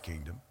Messiah's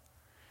kingdom.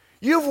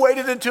 You've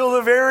waited until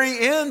the very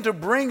end to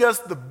bring us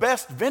the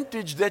best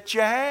vintage that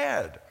you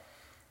had.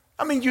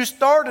 I mean, you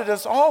started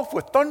us off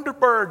with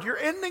Thunderbird. You're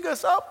ending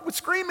us up with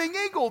Screaming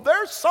Eagle.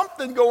 There's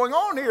something going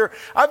on here.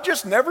 I've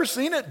just never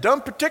seen it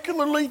done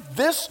particularly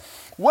this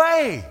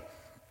way.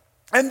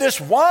 And this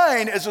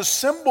wine is a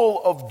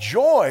symbol of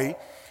joy.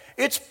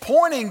 It's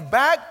pointing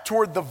back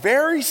toward the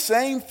very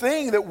same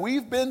thing that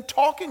we've been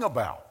talking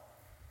about.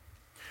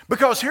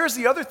 Because here's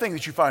the other thing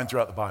that you find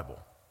throughout the Bible.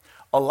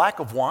 A lack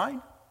of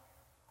wine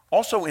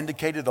also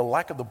indicated a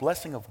lack of the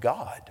blessing of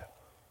God,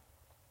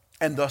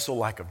 and thus a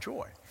lack of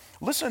joy.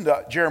 Listen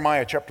to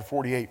Jeremiah chapter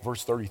 48,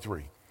 verse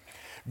 33.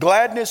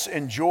 Gladness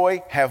and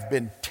joy have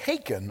been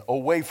taken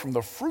away from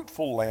the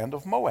fruitful land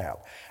of Moab.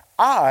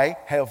 I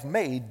have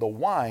made the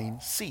wine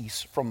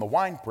cease from the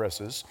wine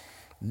presses.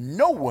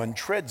 No one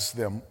treads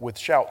them with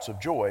shouts of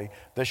joy.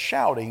 The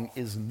shouting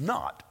is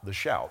not the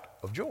shout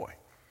of joy.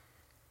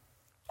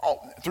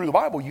 Through the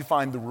Bible, you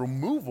find the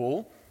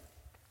removal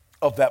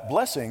of that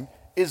blessing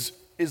is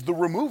the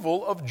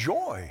removal of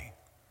joy.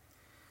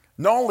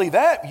 Not only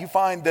that, you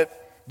find that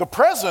the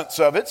presence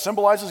of it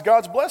symbolizes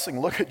God's blessing.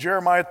 Look at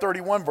Jeremiah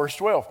 31, verse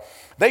 12.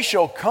 They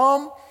shall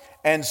come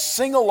and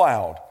sing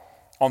aloud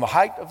on the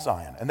height of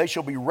Zion, and they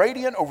shall be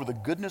radiant over the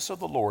goodness of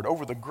the Lord,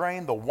 over the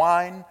grain, the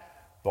wine,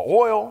 the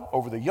oil,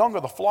 over the young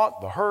of the flock,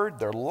 the herd.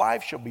 Their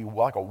life shall be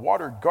like a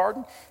watered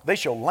garden. They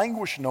shall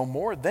languish no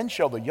more. Then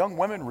shall the young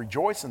women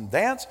rejoice and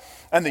dance,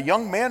 and the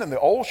young men and the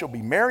old shall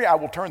be merry. I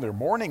will turn their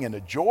mourning into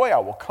joy. I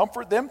will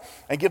comfort them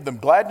and give them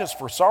gladness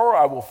for sorrow.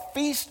 I will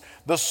feast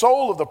the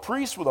soul of the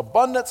priest with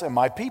abundance, and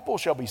my people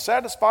shall be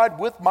satisfied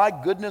with my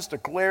goodness,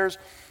 declares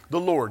the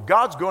Lord.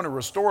 God's going to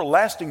restore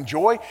lasting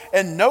joy,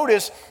 and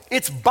notice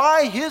it's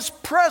by his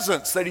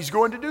presence that he's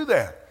going to do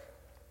that.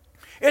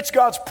 It's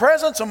God's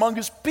presence among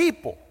his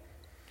people.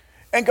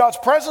 And God's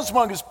presence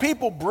among his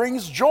people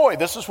brings joy.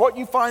 This is what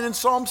you find in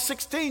Psalm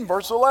 16,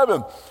 verse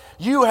 11.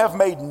 You have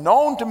made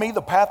known to me the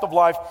path of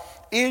life.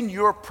 In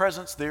your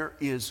presence there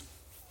is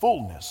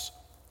fullness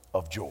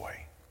of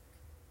joy.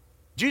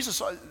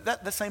 Jesus,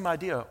 that same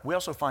idea, we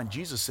also find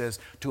Jesus says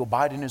to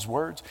abide in his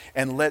words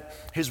and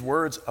let his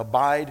words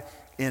abide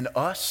in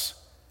us.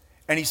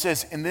 And he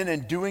says, and then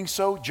in doing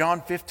so,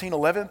 John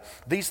 15:11,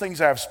 these things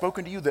I have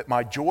spoken to you that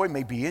my joy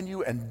may be in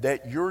you and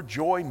that your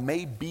joy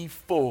may be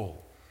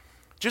full.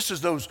 Just as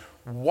those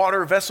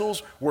water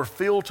vessels were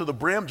filled to the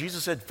brim,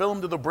 Jesus said, fill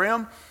them to the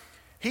brim.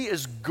 He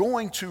is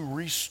going to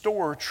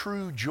restore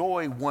true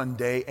joy one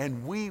day,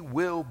 and we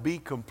will be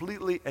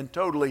completely and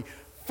totally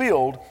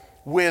filled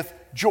with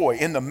joy.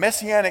 In the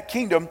Messianic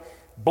kingdom,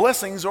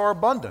 blessings are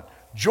abundant.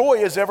 Joy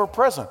is ever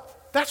present.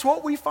 That's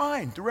what we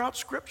find throughout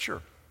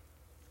Scripture.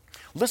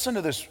 Listen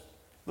to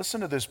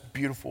this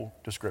beautiful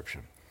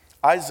description.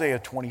 Isaiah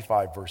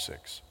 25, verse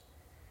 6.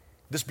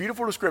 This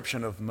beautiful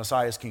description of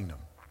Messiah's kingdom.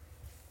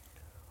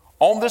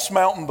 On this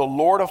mountain, the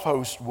Lord of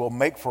hosts will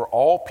make for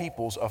all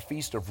peoples a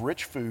feast of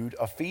rich food,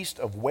 a feast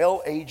of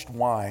well-aged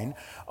wine,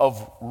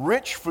 of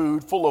rich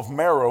food full of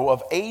marrow,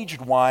 of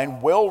aged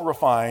wine, well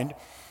refined.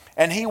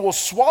 And he will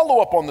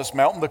swallow up on this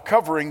mountain the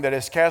covering that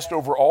is cast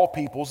over all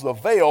peoples, the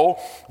veil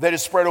that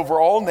is spread over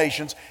all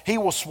nations. He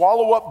will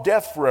swallow up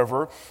death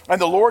forever. And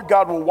the Lord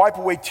God will wipe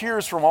away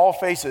tears from all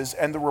faces,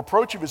 and the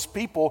reproach of his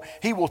people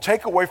he will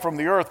take away from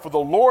the earth. For the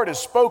Lord has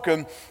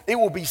spoken. It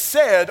will be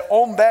said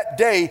on that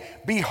day,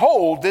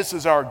 behold, this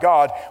is our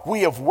God.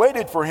 We have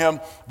waited for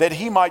him that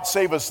he might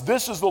save us.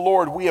 This is the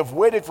Lord. We have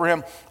waited for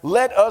him.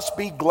 Let us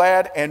be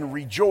glad and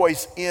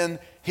rejoice in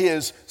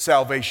his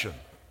salvation.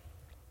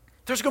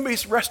 There's going to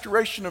be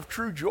restoration of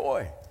true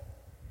joy.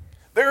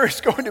 There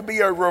is going to be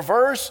a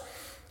reverse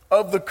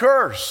of the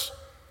curse.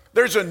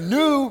 There's a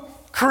new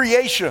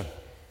creation.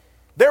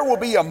 There will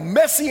be a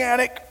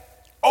messianic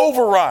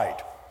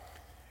override.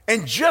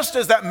 And just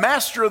as that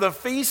master of the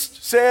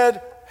feast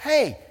said,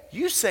 hey,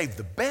 you saved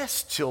the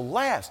best till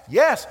last.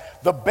 Yes,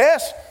 the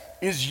best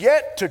is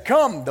yet to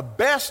come. The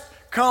best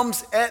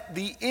comes at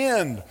the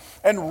end.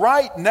 And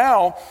right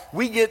now,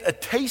 we get a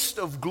taste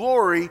of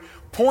glory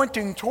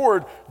pointing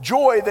toward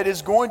joy that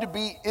is going to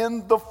be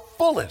in the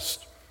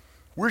fullest.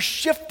 We're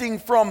shifting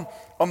from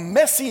a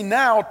messy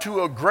now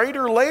to a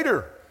greater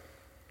later.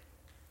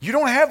 You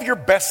don't have your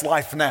best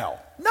life now.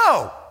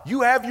 No,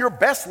 you have your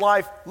best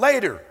life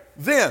later,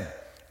 then,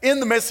 in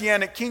the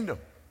Messianic kingdom.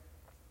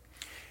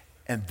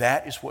 And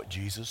that is what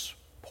Jesus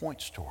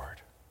points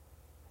toward.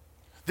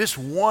 This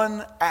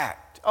one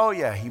act. Oh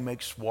yeah, he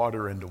makes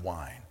water into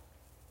wine.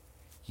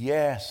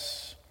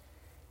 Yes,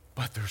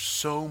 but there's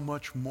so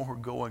much more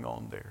going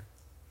on there.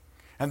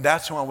 And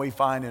that's why we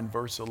find in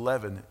verse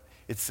 11,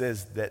 it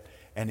says that,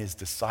 and his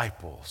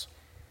disciples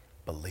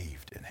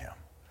believed in him.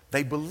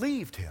 They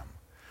believed him.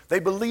 They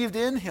believed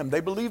in him.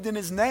 They believed in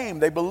his name.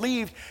 They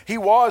believed he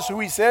was who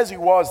he says he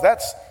was.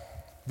 That's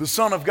the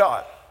Son of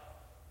God.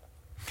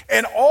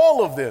 And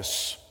all of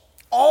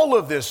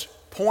this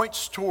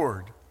points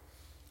toward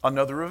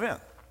another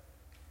event.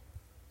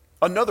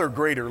 Another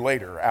greater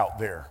later out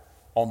there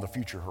on the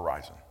future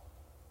horizon.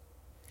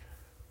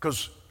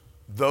 Because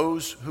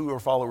those who are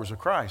followers of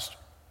Christ,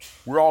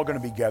 we're all going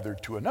to be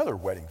gathered to another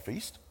wedding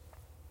feast.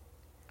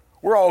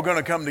 We're all going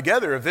to come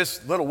together. If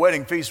this little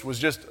wedding feast was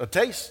just a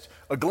taste,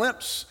 a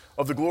glimpse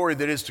of the glory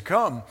that is to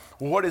come,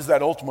 well, what is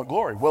that ultimate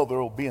glory? Well,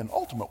 there will be an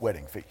ultimate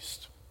wedding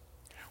feast.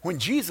 When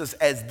Jesus,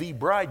 as the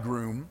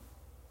bridegroom,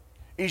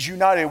 is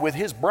united with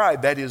his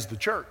bride, that is the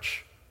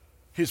church,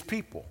 his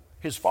people,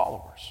 his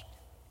followers.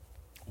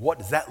 What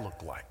does that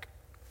look like?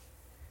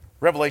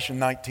 Revelation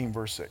 19,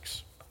 verse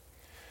 6.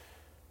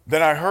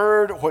 Then I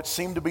heard what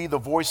seemed to be the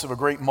voice of a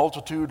great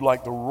multitude,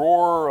 like the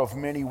roar of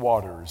many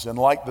waters, and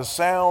like the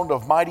sound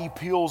of mighty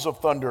peals of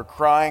thunder,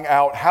 crying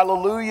out,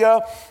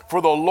 Hallelujah,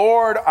 for the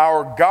Lord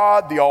our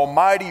God, the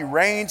Almighty,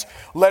 reigns.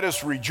 Let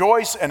us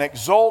rejoice and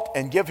exult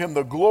and give him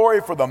the glory,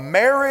 for the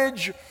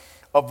marriage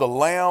of the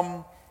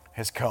Lamb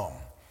has come,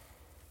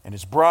 and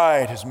his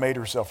bride has made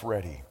herself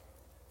ready.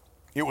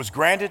 It was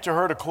granted to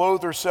her to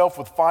clothe herself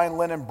with fine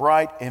linen,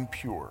 bright and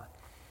pure.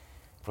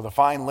 For the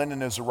fine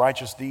linen is the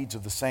righteous deeds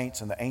of the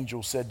saints. And the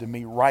angel said to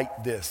me,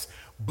 Write this,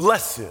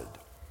 Blessed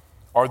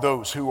are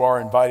those who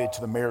are invited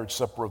to the marriage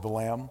supper of the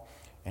Lamb.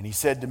 And he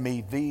said to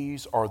me,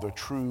 These are the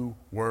true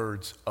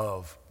words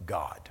of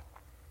God.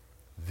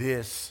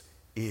 This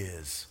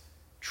is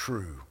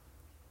true.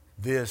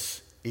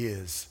 This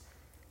is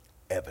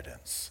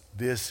evidence.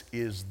 This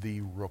is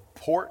the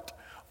report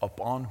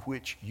upon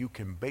which you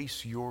can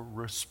base your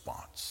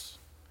response.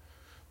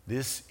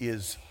 This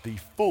is the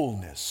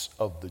fullness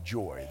of the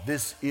joy.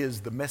 This is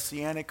the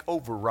messianic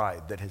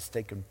override that has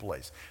taken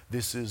place.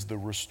 This is the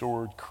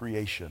restored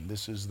creation.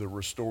 This is the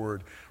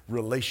restored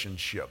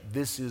relationship.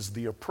 This is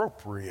the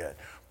appropriate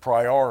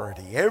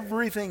priority.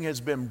 Everything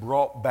has been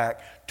brought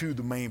back to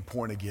the main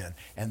point again,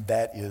 and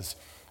that is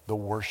the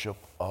worship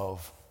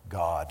of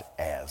God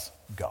as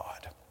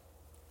God.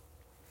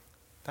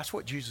 That's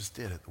what Jesus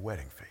did at the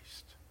wedding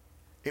feast.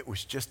 It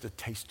was just a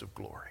taste of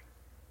glory.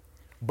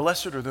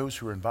 Blessed are those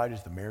who are invited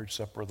to the marriage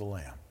supper of the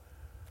Lamb.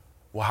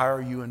 Well, how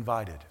are you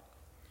invited?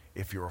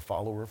 If you're a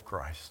follower of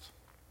Christ.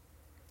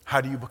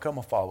 How do you become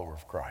a follower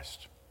of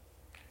Christ?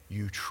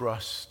 You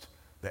trust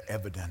the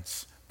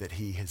evidence that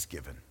he has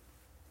given.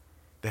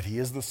 That he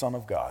is the Son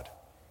of God.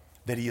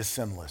 That he is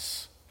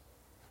sinless.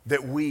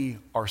 That we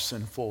are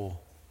sinful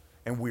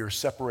and we are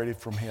separated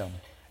from him.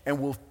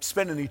 And we'll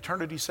spend an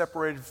eternity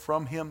separated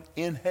from him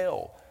in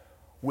hell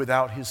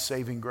without his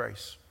saving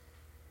grace.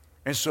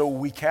 And so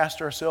we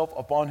cast ourselves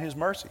upon his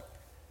mercy.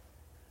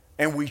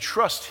 And we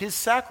trust his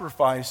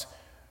sacrifice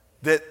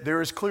that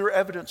there is clear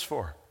evidence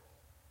for.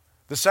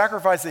 The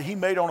sacrifice that he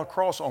made on a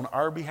cross on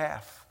our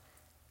behalf.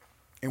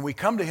 And we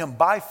come to him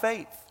by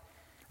faith,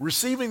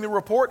 receiving the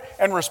report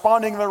and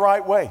responding the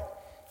right way.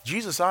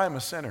 Jesus, I am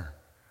a sinner.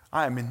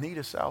 I am in need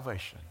of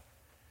salvation.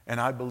 And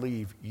I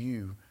believe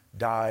you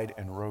died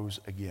and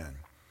rose again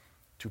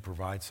to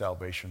provide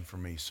salvation for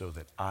me so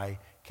that I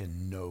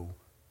can know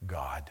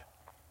God.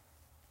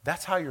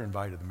 That's how you're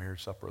invited to the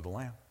marriage supper of the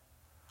Lamb.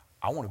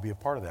 I want to be a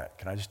part of that.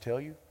 Can I just tell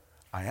you?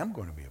 I am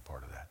going to be a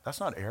part of that. That's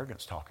not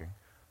arrogance talking.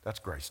 That's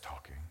grace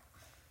talking.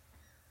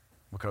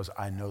 Because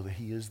I know that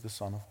he is the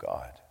Son of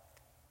God.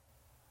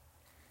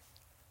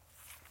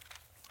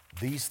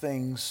 These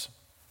things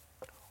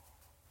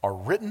are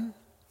written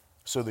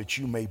so that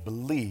you may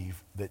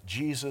believe that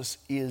Jesus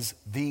is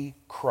the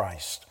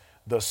Christ,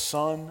 the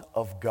Son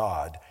of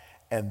God,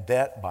 and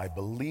that by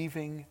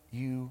believing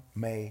you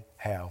may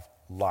have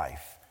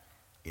life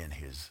in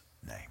his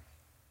name.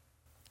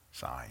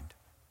 Signed,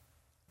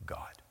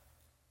 God.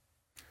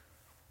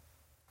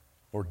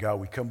 Lord God,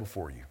 we come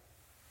before you.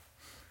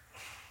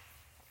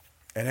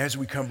 And as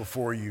we come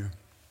before you,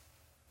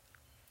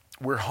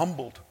 we're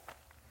humbled.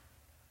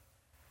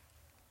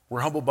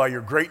 We're humbled by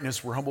your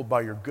greatness. We're humbled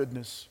by your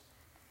goodness.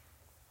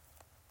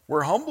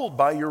 We're humbled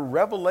by your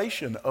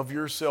revelation of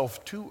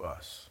yourself to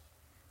us.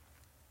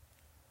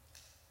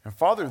 And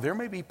Father, there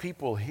may be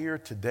people here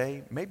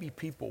today, maybe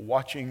people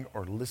watching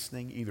or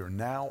listening either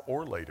now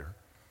or later,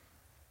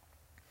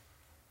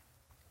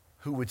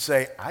 who would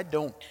say, I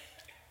don't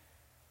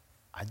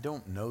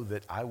know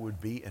that I would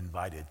be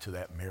invited to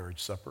that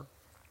marriage supper.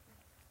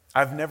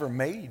 I've never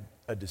made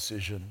a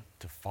decision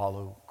to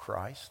follow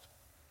Christ.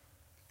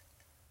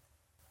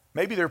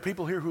 Maybe there are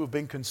people here who have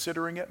been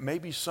considering it,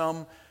 maybe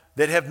some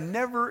that have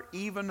never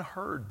even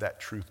heard that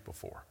truth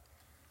before.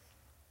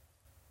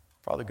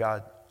 Father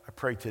God, I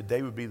pray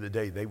today would be the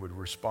day they would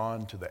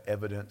respond to the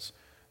evidence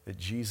that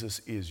Jesus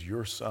is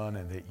your Son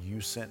and that you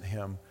sent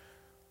him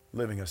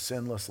living a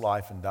sinless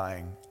life and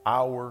dying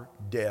our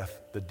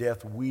death, the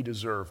death we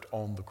deserved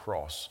on the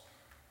cross,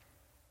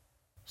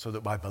 so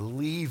that by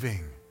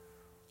believing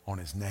on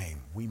his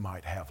name, we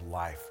might have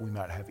life, we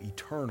might have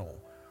eternal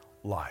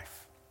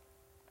life.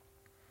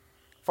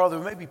 Father,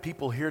 there may be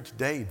people here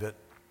today that,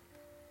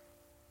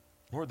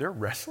 Lord, they're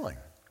wrestling.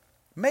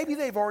 Maybe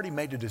they've already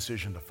made a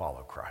decision to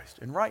follow Christ,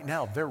 and right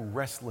now they're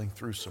wrestling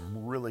through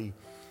some really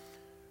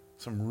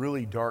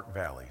dark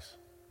valleys,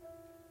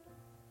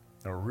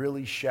 a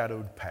really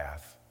shadowed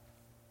path.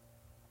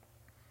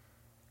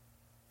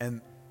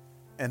 And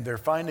they're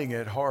finding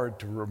it hard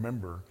to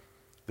remember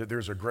that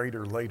there's a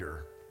greater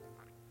later.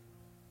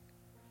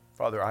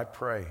 Father, I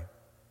pray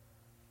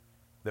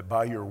that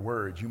by your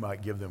word you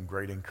might give them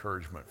great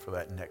encouragement for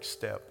that next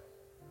step.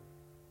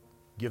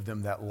 Give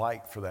them that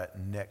light for that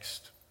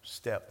next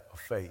step of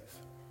faith.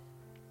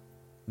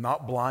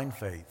 Not blind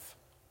faith,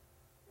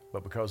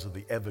 but because of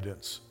the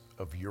evidence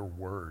of your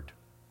word.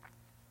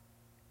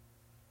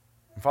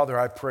 And Father,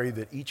 I pray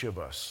that each of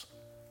us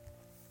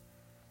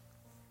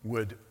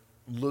would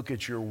look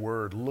at your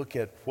word, look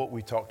at what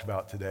we talked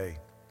about today,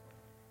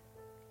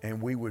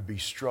 and we would be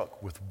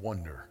struck with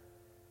wonder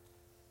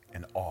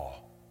and awe,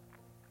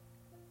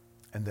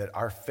 and that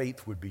our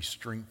faith would be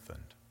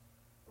strengthened,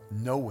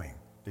 knowing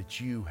that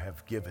you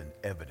have given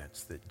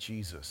evidence that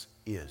Jesus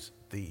is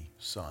the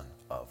Son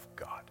of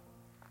God.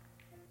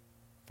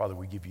 Father,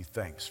 we give you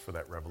thanks for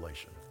that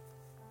revelation.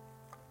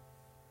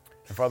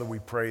 And Father, we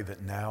pray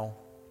that now,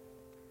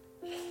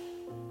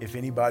 if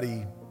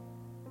anybody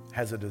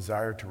has a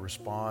desire to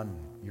respond,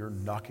 you're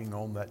knocking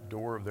on that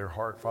door of their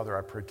heart, Father,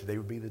 I pray today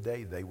would be the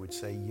day they would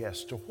say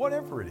yes to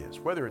whatever it is,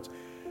 whether it's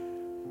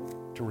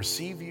to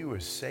receive you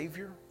as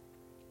Savior,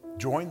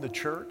 join the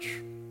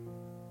church,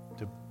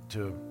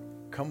 to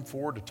come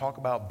forward to talk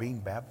about being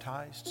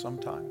baptized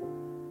sometime,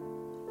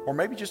 or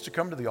maybe just to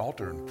come to the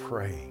altar and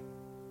pray.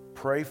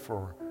 Pray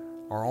for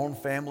our own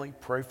family,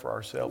 pray for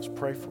ourselves,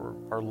 pray for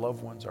our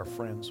loved ones, our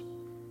friends.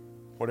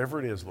 Whatever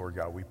it is, Lord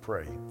God, we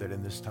pray that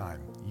in this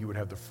time you would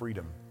have the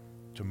freedom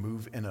to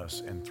move in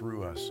us and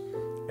through us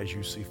as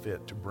you see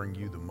fit to bring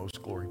you the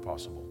most glory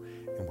possible.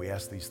 And we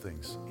ask these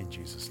things in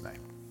Jesus'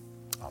 name.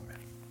 Amen.